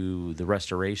to the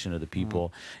restoration of the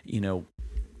people.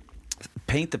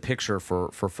 Paint the picture for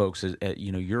folks,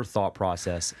 your thought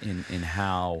process in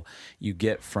how you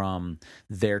get from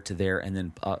there to there, and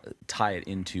then tie it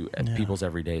into people's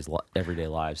everyday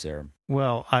lives there.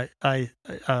 Well, I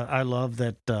love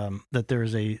that there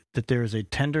is a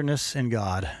tenderness in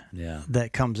God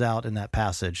that comes out in that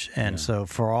passage, and so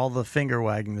for all the finger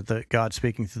wagging that God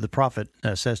speaking through the prophet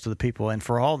says to the people, and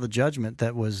for all the judgment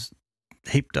that was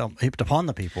heaped upon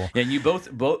the people. Yeah, and you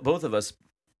both of us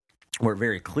were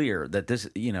very clear that this,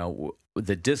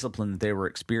 the discipline that they were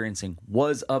experiencing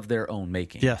was of their own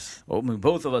making. Yes,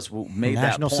 both of us made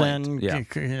national that point. Sin.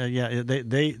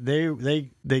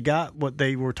 They got what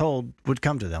they were told would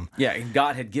come to them. Yeah, and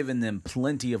God had given them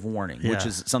plenty of warning, which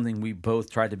is something we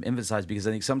both tried to emphasize, because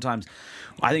I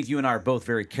think you and I are both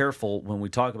very careful when we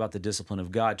talk about the discipline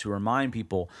of God to remind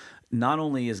people not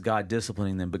only is God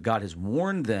disciplining them, but God has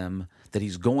warned them that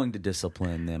He's going to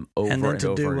discipline them over and over again.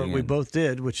 And then to do what we both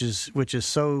did, which is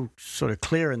so sort of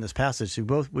clear in this passage,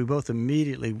 we both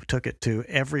immediately took it to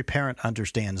every parent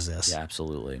understands this. Yeah,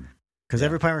 absolutely. Because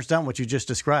every parent's done what you just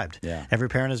described. Yeah. Every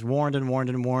parent is warned and warned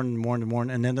and warned and warned and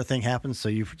warned, and then the thing happens. So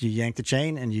you yank the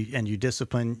chain and you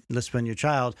discipline your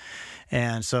child,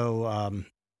 and so.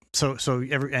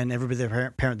 Everybody,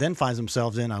 the parent then finds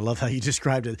themselves in. I love how you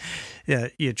described it.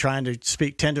 You're trying to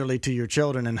speak tenderly to your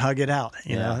children and hug it out,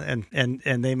 you know,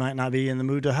 and they might not be in the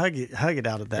mood to hug it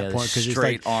out at that point, because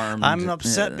straight armed. I'm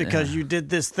upset because you did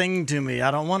this thing to me. I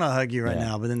don't want to hug you right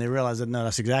now. But then they realize that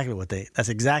that's exactly what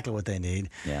they need.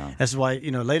 Yeah, that's why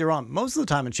later on, most of the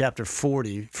time in chapter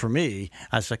 40, for me,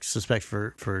 I suspect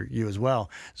for you as well.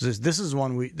 This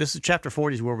is chapter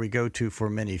 40 is where we go to for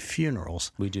many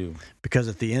funerals. We do, because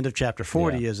at the end of chapter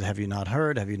 40 is, have you not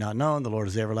heard, have you not known, the Lord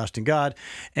is the everlasting God,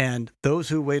 and those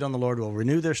who wait on the Lord will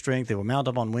renew their strength, they will mount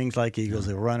up on wings like eagles,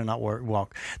 they will run and not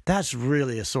walk. That's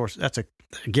really a source,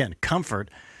 again, comfort.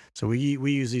 So we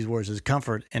use these words as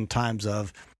comfort in times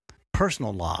of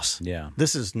personal loss.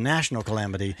 This is national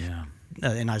calamity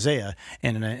in Isaiah,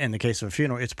 and in the case of a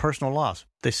funeral, it's personal loss.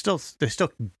 They still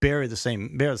bear the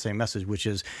same message, which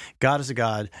is God is a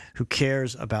God who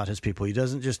cares about His people. He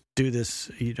doesn't just do this,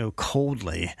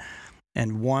 coldly,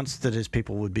 and wants that His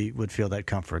people would feel that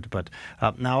comfort. But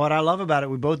now, what I love about it,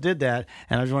 we both did that,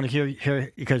 and I just want to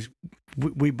hear because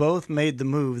we both made the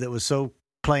move that was so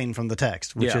plain from the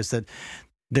text, which is that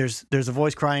there's a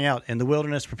voice crying out, "In the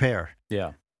wilderness, prepare."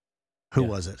 Yeah. Who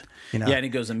was it? Yeah, and it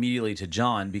goes immediately to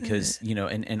John, because,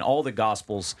 and all the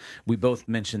Gospels, we both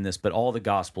mentioned this, but all the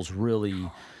Gospels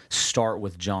really start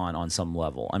with John on some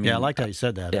level. I mean, I liked how you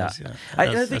said that. Yeah,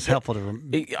 I think it's helpful to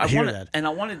hear that. And I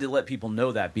wanted to let people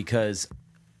know that because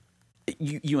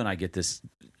you and I get this.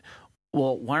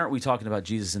 Well, why aren't we talking about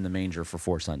Jesus in the manger for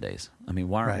 4 Sundays? I mean,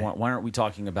 why aren't we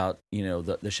talking about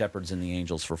the shepherds and the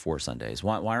angels for 4 Sundays?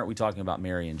 Why aren't we talking about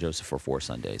Mary and Joseph for 4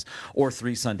 Sundays or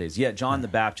 3 Sundays? Yeah, John the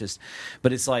Baptist,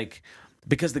 but it's like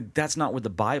because that's not what the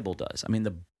Bible does. I mean,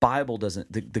 the Bible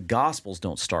doesn't. The Gospels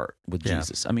don't start with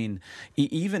Jesus. I mean,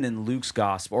 even in Luke's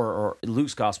Gospel or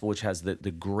Luke's Gospel, which has the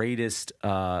greatest,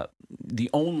 the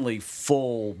only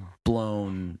full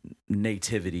blown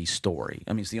nativity story.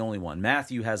 I mean, it's the only one.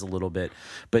 Matthew has a little bit,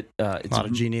 but it's a lot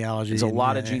of genealogy. It's a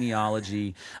lot of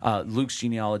genealogy. Luke's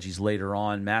genealogy is later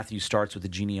on. Matthew starts with the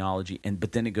genealogy,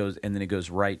 but then it goes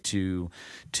right to.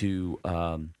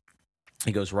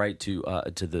 He goes right to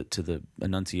the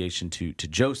Annunciation to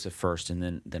Joseph first,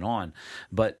 and then on.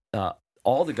 But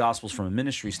all the Gospels from a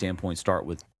ministry standpoint start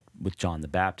with John the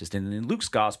Baptist, and in Luke's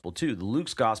Gospel too. The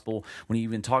Luke's Gospel, when he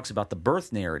even talks about the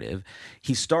birth narrative,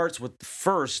 he starts with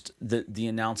first the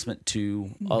announcement to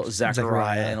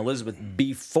Zechariah and Elizabeth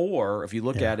before. If you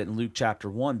look at it in Luke chapter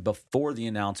 1, before the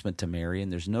announcement to Mary,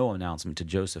 and there's no announcement to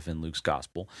Joseph in Luke's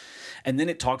Gospel, and then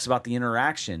it talks about the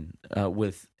interaction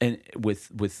with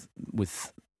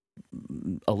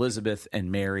Elizabeth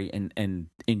and Mary, and in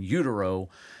utero,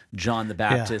 John the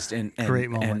Baptist and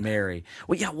Mary.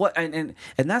 Well, yeah, what and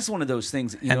that's one of those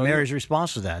things. And Mary's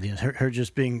response to that, her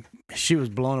just being, she was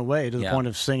blown away to the point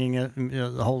of singing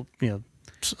the whole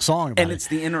song about it. And it's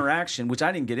the interaction, which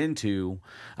I didn't get into.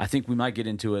 I think we might get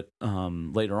into it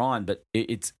later on, but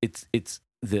it's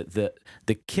the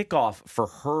kickoff for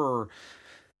her.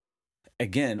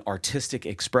 Again, artistic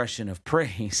expression of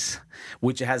praise,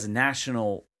 which has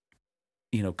national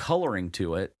coloring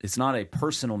to it. It's not a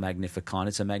personal Magnificat.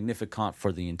 It's a Magnificat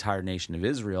for the entire nation of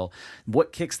Israel.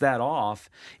 What kicks that off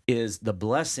is the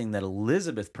blessing that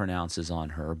Elizabeth pronounces on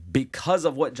her because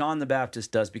of what John the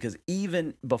Baptist does, because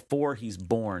even before he's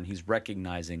born, he's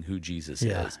recognizing who Jesus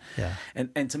is. Yeah.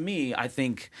 And to me, I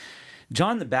think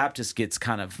John the Baptist gets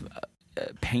kind of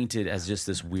painted as just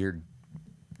this weird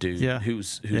dude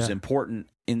who's important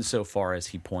insofar as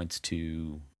he points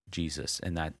to Jesus,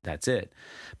 and that's it.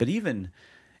 But even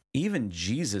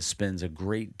Jesus spends a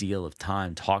great deal of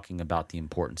time talking about the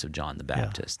importance of John the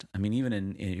Baptist. I mean,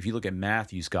 even if you look at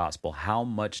Matthew's Gospel, how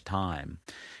much time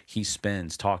he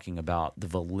spends talking about the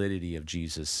validity of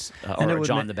Jesus or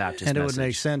John the Baptist. And message. It would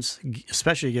make sense,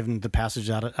 especially given the passage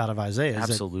out of Isaiah.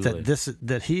 Absolutely,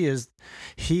 that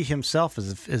he himself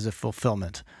is a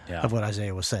fulfillment of what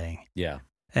Isaiah was saying. Yeah.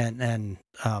 And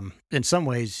in some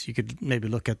ways, you could maybe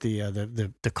look at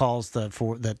the calls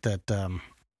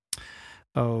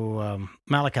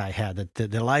Malachi had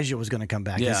that Elijah was going to come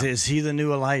back. Yeah. Is he the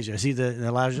new Elijah? Is he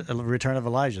the return of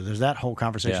Elijah? There's that whole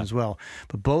conversation as well.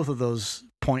 But both of those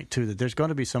point to that there's going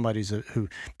to be somebody who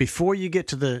before you get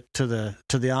to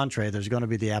the entree, there's going to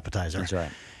be the appetizer. That's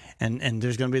right. And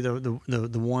there's going to be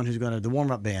the one who's going to the warm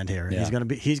up band here. Yeah. He's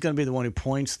going to be the one who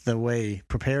points the way,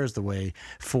 prepares the way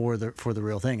for the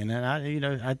real thing. And then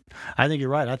I think you're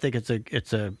right. I think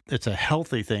it's a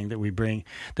healthy thing that we bring,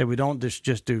 that we don't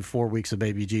just do 4 weeks of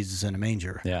baby Jesus in a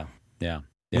manger. Yeah.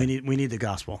 We need the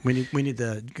gospel. We need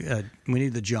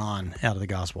the John out of the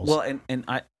Gospels. Well,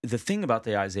 and the thing about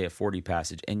the Isaiah 40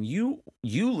 passage, and you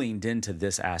leaned into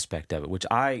this aspect of it, which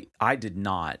I did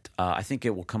not. I think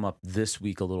it will come up this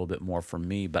week a little bit more for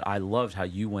me, but I loved how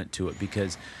you went to it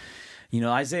because,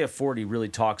 Isaiah 40 really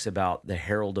talks about the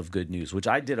herald of good news, which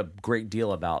I did a great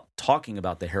deal about talking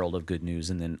about the herald of good news,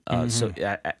 and then so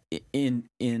in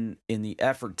the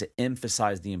effort to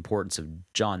emphasize the importance of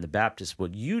John the Baptist,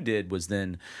 what you did was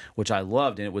then, which I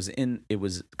loved, and it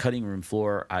was cutting room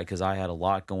floor because I had a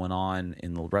lot going on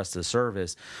in the rest of the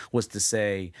service, was to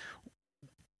say,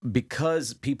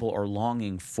 because people are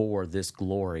longing for this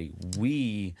glory,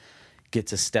 we get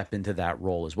to step into that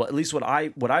role as well. At least what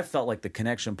I felt like the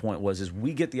connection point is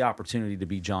we get the opportunity to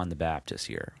be John the Baptist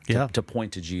here, to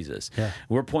point to Jesus. Yeah.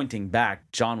 We're pointing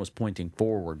back. John was pointing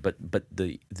forward, but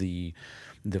the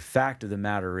fact of the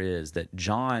matter is that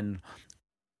John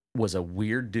was a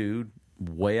weird dude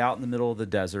way out in the middle of the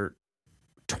desert,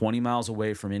 20 miles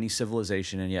away from any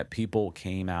civilization, and yet people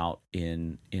came out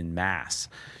in mass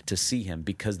to see him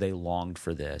because they longed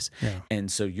for this. Yeah.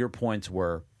 And so your points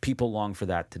were, people long for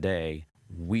that today.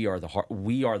 We are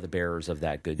the bearers of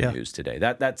that good news today.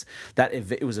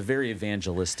 It was a very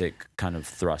evangelistic kind of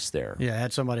thrust there. Yeah, I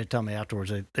had somebody tell me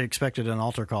afterwards they expected an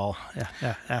altar call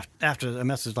after a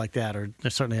message like that, or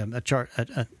there's certainly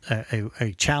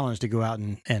a challenge to go out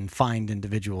and find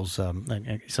individuals. So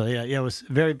it was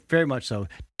very, very much so.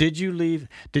 Did you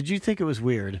think it was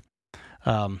weird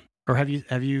or have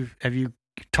you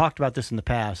talked about this in the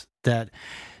past, that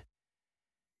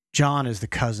John is the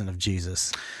cousin of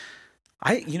Jesus?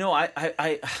 I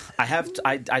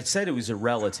said it was a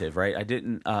relative, right? I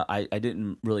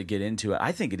didn't really get into it.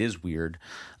 I think it is weird.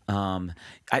 But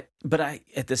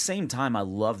at the same time, I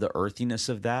love the earthiness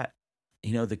of that.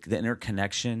 The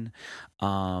interconnection.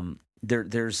 There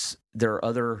are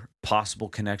other possible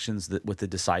connections with the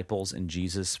disciples and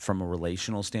Jesus from a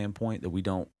relational standpoint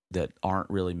that aren't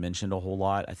really mentioned a whole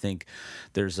lot. I think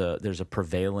there's a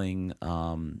prevailing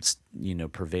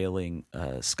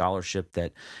scholarship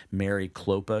that Mary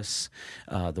Clopas,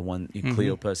 the one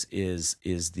Cleopas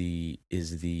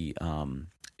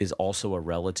is also a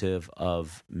relative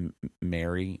of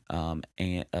Mary, and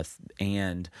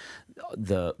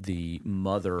the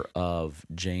mother of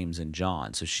James and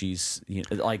John. So she's I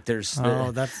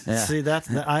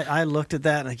looked at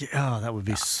that and that would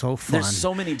be so fun. There's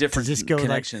so many different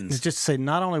connections. Just say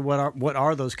not only what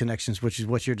are those connections, which is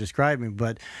what you're describing,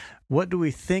 but what do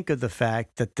we think of the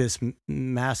fact that this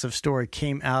massive story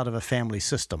came out of a family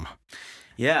system?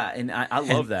 Yeah, and I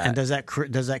love that. And does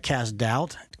that cast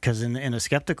doubt? Because in a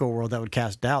skeptical world, that would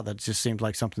cast doubt. That just seems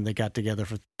like something they got together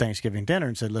for Thanksgiving dinner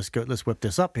and said, "Let's whip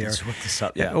this up here." Let's whip this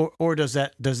up, yeah. Or does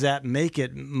that make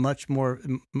it much more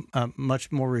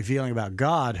revealing about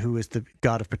God, who is the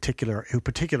God who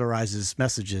particularizes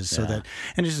messages, so that,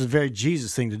 and this is a very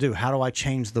Jesus thing to do. How do I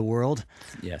change the world?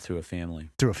 Yeah, through a family.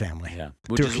 Yeah,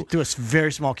 through a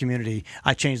very small community,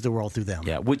 I change the world through them.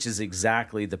 Yeah, which is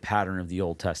exactly the pattern of the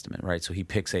Old Testament, right? So he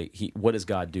picks what does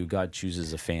God do? God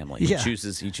chooses a family. He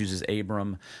chooses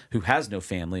Abram, who has no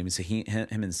family. So him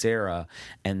and Sarah,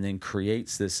 and then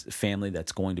creates this family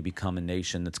that's going to become a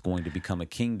nation, that's going to become a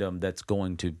kingdom, that's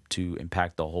going to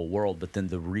impact the whole world. But then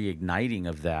the reigniting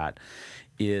of that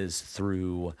is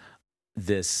through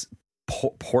this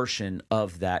portion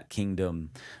of that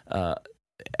kingdom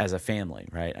as a family,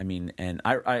 right? I mean, and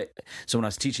so when I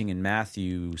was teaching in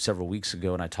Matthew several weeks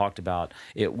ago, and I talked about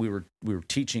it, I was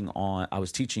teaching on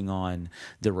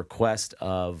the request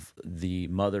of the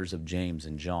mothers of James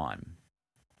and John,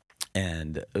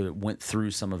 and went through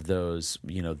some of those.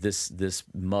 This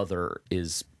mother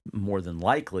is more than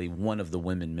likely one of the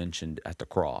women mentioned at the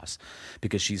cross,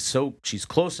 because she's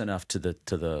close enough to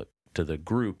the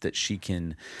group that she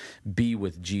can be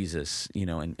with Jesus,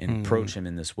 and approach him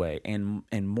in this way, and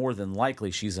more than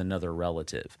likely she's another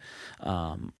relative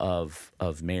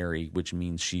of Mary, which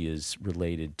means she is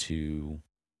related to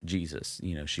Jesus.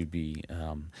 She'd be,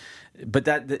 but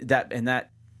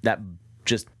that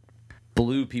just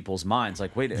blew people's minds.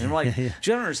 Like, wait, and we're like, do you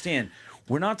don't understand?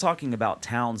 We're not talking about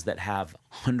towns that have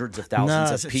hundreds of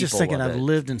thousands of people. Just thinking, I've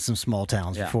lived in some small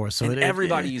towns before, so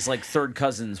everybody's like third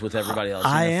cousins with everybody else.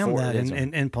 I am that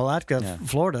in Palatka,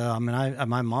 Florida. I mean,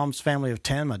 my mom's family of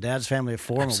 10, my dad's family of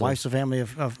 4, my wife's a family of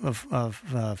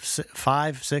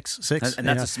 5, 6, and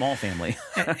that's a small family.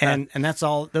 and that's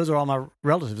all. Those are all my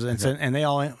relatives, and they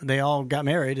all got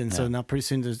married, and so now pretty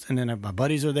soon, and then my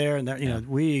buddies are there, and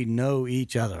we know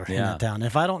each other in that town.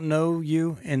 If I don't know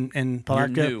you in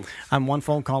Palatka, I'm one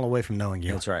phone call away from knowing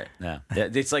you. That's right. Yeah.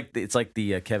 It's like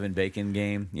the Kevin Bacon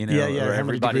game, where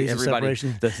everybody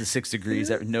the 6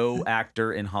 degrees. No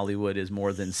actor in Hollywood is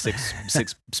more than six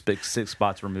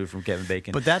spots removed from Kevin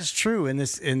Bacon. But that's true in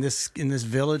this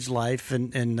village life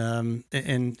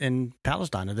in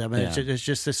Palestine. I mean, it's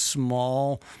just this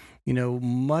small,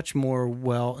 much more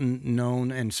well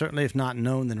known, and certainly if not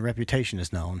known, then reputation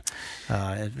is known.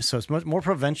 So it's much more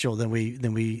provincial than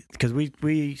we because we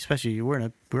especially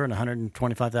we're in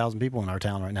 125,000 people in our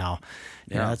town right now.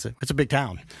 It's a big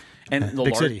town. And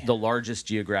big city. The largest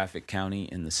geographic county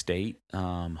in the state,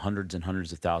 hundreds and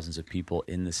hundreds of thousands of people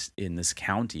in this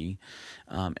county,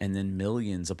 and then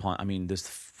millions upon. I mean,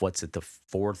 what's it? The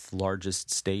 4th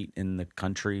largest state in the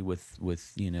country with I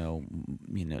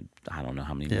don't know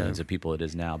how many millions of people it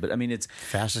is now, but I mean it's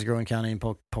fastest growing county in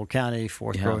Polk County,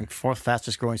 fourth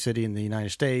fastest growing city in the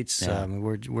United States. Yeah.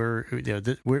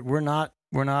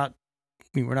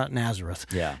 We're not Nazareth,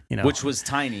 which was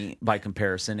tiny by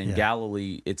comparison, and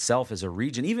Galilee itself as a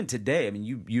region. Even today, I mean,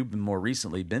 you've more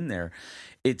recently been there.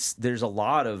 There's a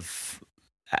lot of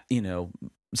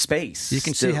space. You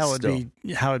can see how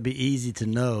it'd be easy to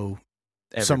know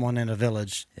someone in a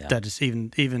village that is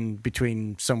even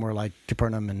between somewhere like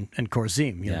Capernaum and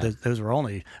Chorazim. Those are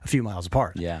only a few miles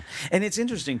apart. Yeah, and it's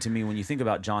interesting to me when you think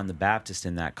about John the Baptist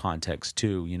in that context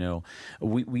too.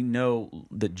 We know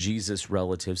that Jesus'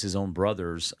 relatives, his own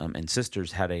brothers and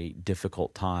sisters, had a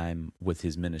difficult time with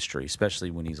his ministry,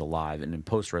 especially when he's alive. And in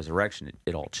post-resurrection,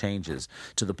 it all changes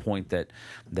to the point that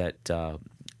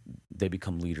they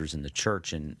become leaders in the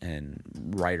church and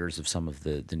writers of some of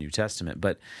the New Testament.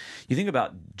 But you think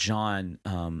about John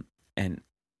and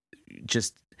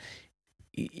just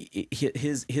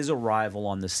his arrival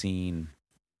on the scene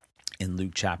in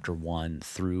Luke chapter 1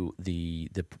 through the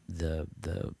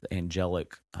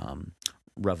angelic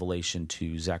revelation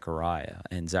to Zechariah,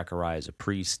 and Zechariah is a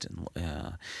priest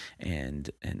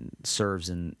and serves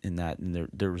in that, and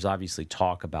there was obviously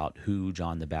talk about who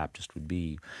John the Baptist would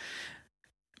be.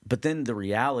 But then the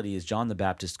reality is John the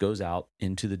Baptist goes out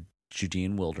into the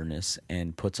Judean wilderness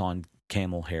and puts on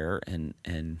camel hair and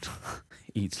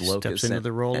eats locusts. Steps into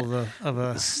the role of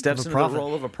a the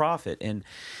role of a prophet. And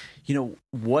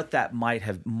what that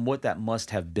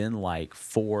must have been like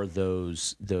for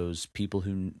those people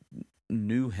who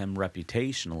knew him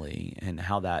reputationally, and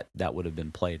how that would have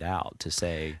been played out to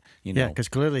say, yeah, because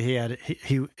clearly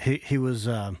he was,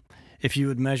 if you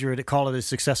would measure it, call it a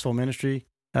successful ministry.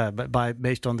 But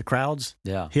based on the crowds,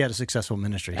 he had a successful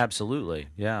ministry. Absolutely,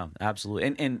 yeah,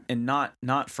 absolutely, and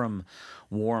not from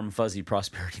warm, fuzzy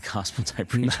prosperity gospel type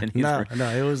preaching. No,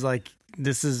 it was like,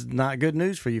 this is not good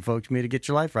news for you folks. You need to get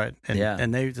your life right.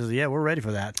 And they said, yeah, we're ready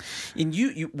for that. And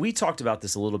we talked about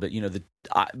this a little bit.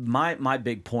 My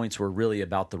big points were really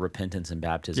about the repentance and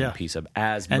baptism piece of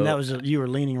that was you were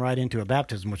leaning right into a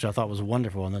baptism, which I thought was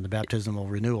wonderful, and then the baptismal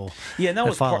renewal. Yeah, and that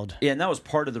was followed. And that was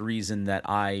part of the reason that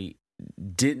I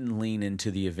didn't lean into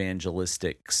the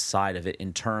evangelistic side of it,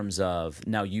 in terms of,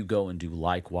 now you go and do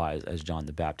likewise as John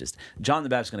the Baptist. John the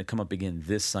Baptist is going to come up again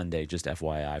this Sunday, just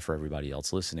FYI for everybody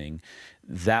else listening.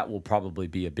 That will probably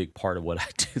be a big part of what I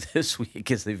do this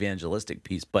week, is the evangelistic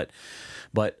piece. But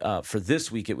for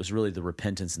this week, it was really the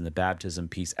repentance and the baptism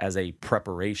piece as a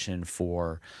preparation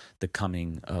for the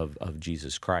coming of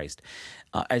Jesus Christ.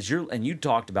 And you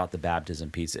talked about the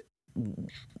baptism piece.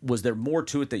 Was there more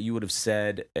to it that you would have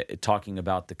said, talking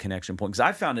about the connection point? Because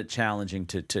I found it challenging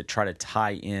to try to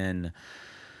tie in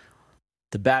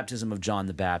the baptism of John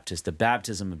the Baptist, the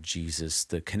baptism of Jesus,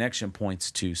 the connection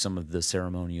points to some of the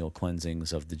ceremonial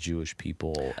cleansings of the Jewish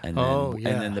people, and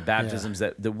then the baptisms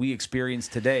that we experience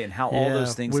today, and how all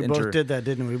those things. We both did that,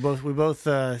 didn't we? We both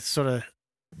sort of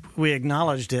we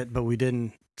acknowledged it, but we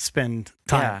didn't spend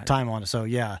time on it. So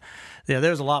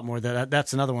there's a lot more.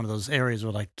 That's another one of those areas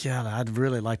where, I'd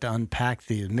really like to unpack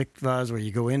the mikvahs, where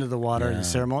you go into the water,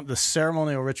 the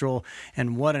ceremonial ritual,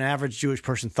 and what an average Jewish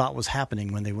person thought was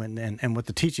happening when they went, and what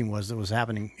the teaching was that was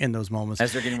happening in those moments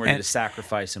as they're getting ready to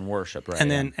sacrifice and worship, right? And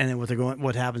then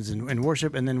what happens in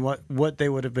worship, and then what they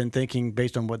would have been thinking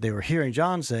based on what they were hearing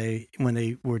John say when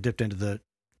they were dipped into the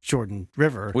Jordan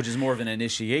River, which is more of an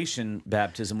initiation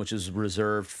baptism, which is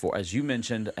reserved for, as you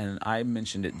mentioned, and I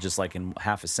mentioned it just like in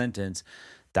half a sentence,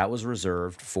 that was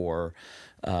reserved for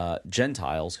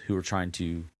Gentiles who were trying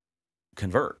to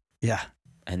convert. Yeah,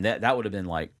 and that would have been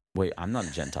like, wait, I'm not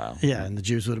a Gentile. Yeah, and the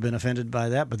Jews would have been offended by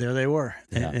that, but there they were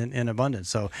in abundance.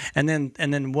 So, and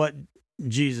then what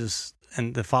Jesus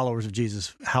and the followers of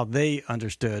Jesus, how they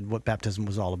understood what baptism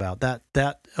was all about. That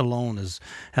alone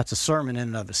that's a sermon in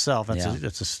and of itself.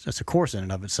 That's a course in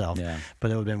and of itself. Yeah.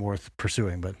 But it would have been worth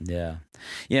pursuing. But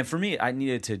for me, I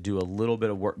needed to do a little bit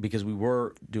of work, because we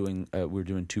were doing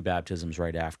 2 baptisms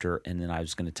right after, and then I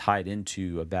was going to tie it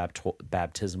into a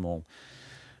baptismal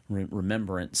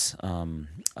remembrance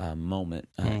moment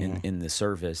in the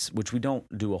service, which we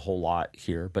don't do a whole lot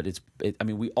here, but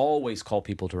we always call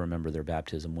people to remember their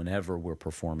baptism whenever we're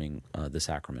performing the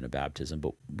sacrament of baptism,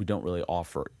 but we don't really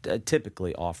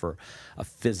typically offer a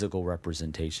physical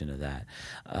representation of that.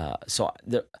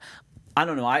 I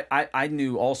don't know. I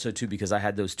knew also too, because I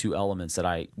had those 2 elements that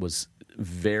I was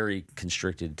very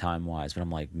constricted time-wise, but I'm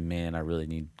like, man, I really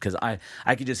need, because I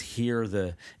could just hear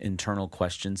the internal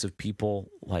questions of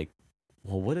people like,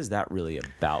 well, what is that really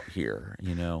about here,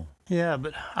 Yeah,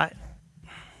 but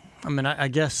I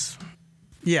guess,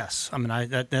 yes.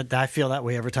 I feel that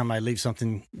way every time I leave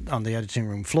something on the editing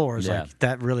room floor. It's like,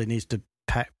 that really needs to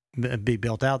be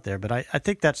built out there. But I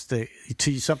think that's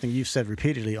something you've said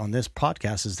repeatedly on this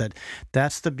podcast, is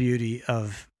that's the beauty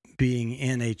of being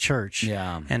in a church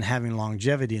and having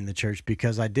longevity in the church,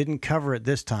 because I didn't cover it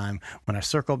this time. When I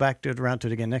circle back around to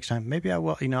it again next time, maybe I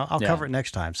will, I'll cover it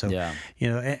next time. So,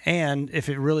 and if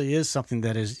it really is something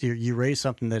that is, you raise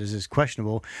something that is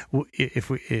questionable, if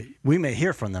we may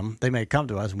hear from them, they may come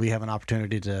to us, and we have an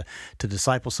opportunity to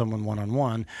disciple someone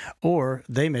one-on-one, or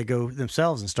they may go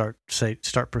themselves and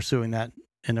start pursuing that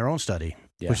in their own study.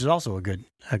 Yeah. Which is also a good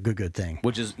thing.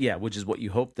 Which is what you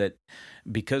hope, that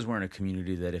because we're in a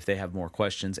community, that if they have more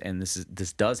questions, and this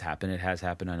does happen, it has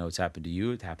happened. I know it's happened to you.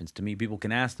 It happens to me. People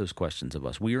can ask those questions of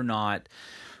us. We are not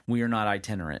we are not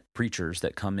itinerant preachers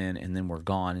that come in and then we're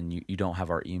gone, and you don't have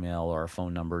our email or our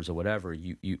phone numbers or whatever.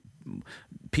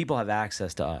 People have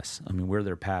access to us. I mean, we're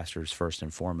their pastors first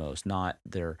and foremost. Part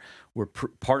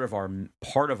of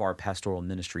our pastoral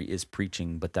ministry is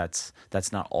preaching, but that's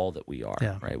not all that we are.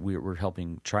 Yeah. Right? We're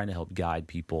trying to help guide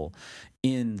people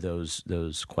in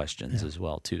those questions as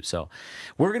well too. So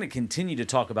we're going to continue to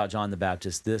talk about John the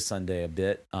Baptist this Sunday a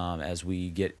bit as we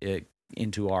get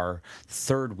into our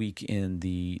third week in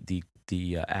the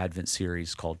Advent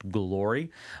series called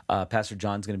Glory. Pastor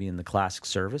John's going to be in the classic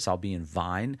service. I'll be in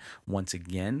Vine once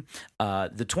again.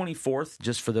 The 24th,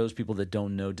 just for those people that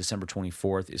don't know, December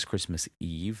 24th is Christmas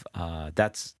Eve.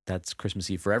 That's Christmas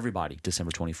Eve for everybody.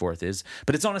 December 24th is,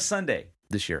 but it's on a Sunday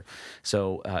this year.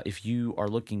 So if you are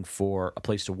looking for a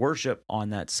place to worship on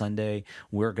that Sunday,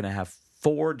 we're going to have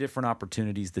 4 different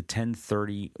opportunities. The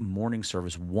 10:30 morning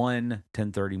service,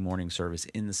 10:30 morning service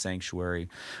in the sanctuary,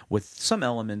 with some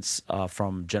elements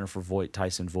from Jennifer Voigt,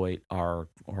 Tyson Voigt, our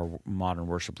modern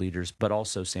worship leaders, but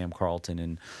also Sam Carlton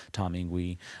and Tom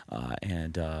Ingwe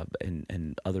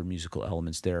and other musical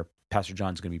elements there. Pastor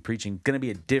John's going to be preaching. Going to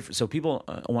be a different. So people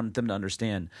want them to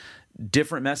understand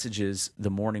different messages, the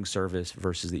morning service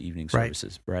versus the evening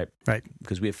services, right? Right.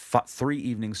 Because we have 3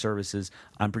 evening services.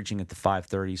 I'm preaching at the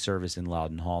 5:30 service in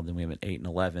Loudon Hall. Then we have an 8 and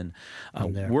 11.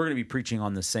 We're going to be preaching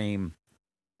on the same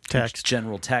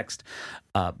general text,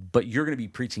 but you're going to be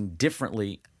preaching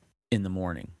differently in the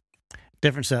morning.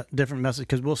 Different message,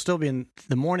 because we'll still be in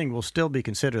the morning. Will still be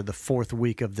considered the 4th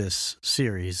week of this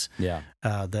series. Yeah.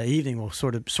 The evening will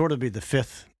sort of be the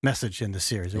 5th message in the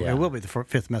series. Yeah. It will be the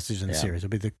 5th message in the series.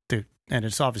 It'll be and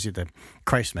it's obviously the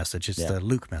Christ message. It's the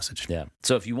Luke message. Yeah.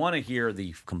 So if you want to hear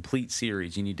the complete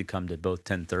series, you need to come to both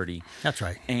 10:30. That's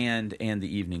right. And the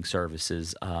evening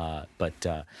services. But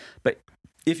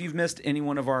if you've missed any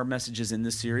one of our messages in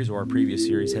this series or our previous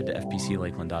series, head to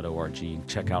fpclakeland.org.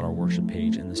 Check out our worship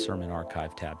page in the Sermon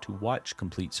Archive tab to watch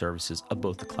complete services of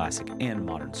both the classic and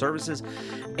modern services.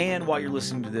 And while you're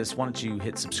listening to this, why don't you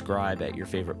hit subscribe at your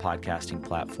favorite podcasting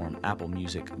platform, Apple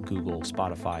Music, Google,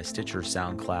 Spotify, Stitcher,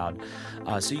 SoundCloud,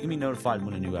 so you can be notified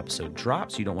when a new episode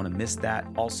drops. You don't want to miss that.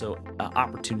 Also,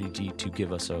 opportunity to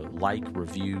give us a like,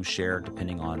 review, share,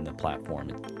 depending on the platform.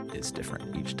 It's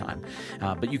different each time.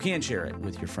 But you can share it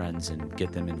with your friends and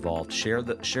get them involved. Share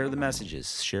the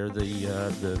messages. Share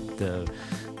the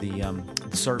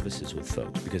services with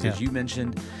folks, because as you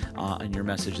mentioned in your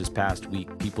message this past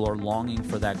week, people are longing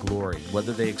for that glory.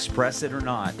 Whether they express it or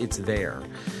not, it's there.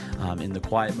 In the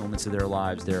quiet moments of their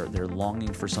lives, they're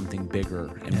longing for something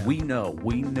bigger, and we know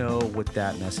what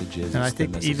that message is. And I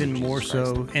think even more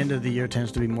so, end of the year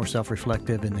tends to be more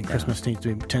self-reflective, and then Christmas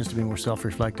tends to be more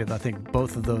self-reflective. I think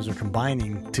both of those are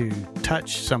combining to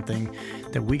touch something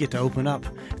that we get to open up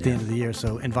at the end of the year.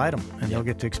 So invite them, and they'll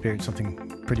get to experience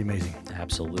something pretty amazing.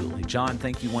 Absolutely. John,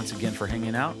 thank you once again for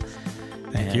hanging out.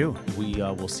 Thank you. We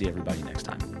will see everybody next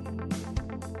time.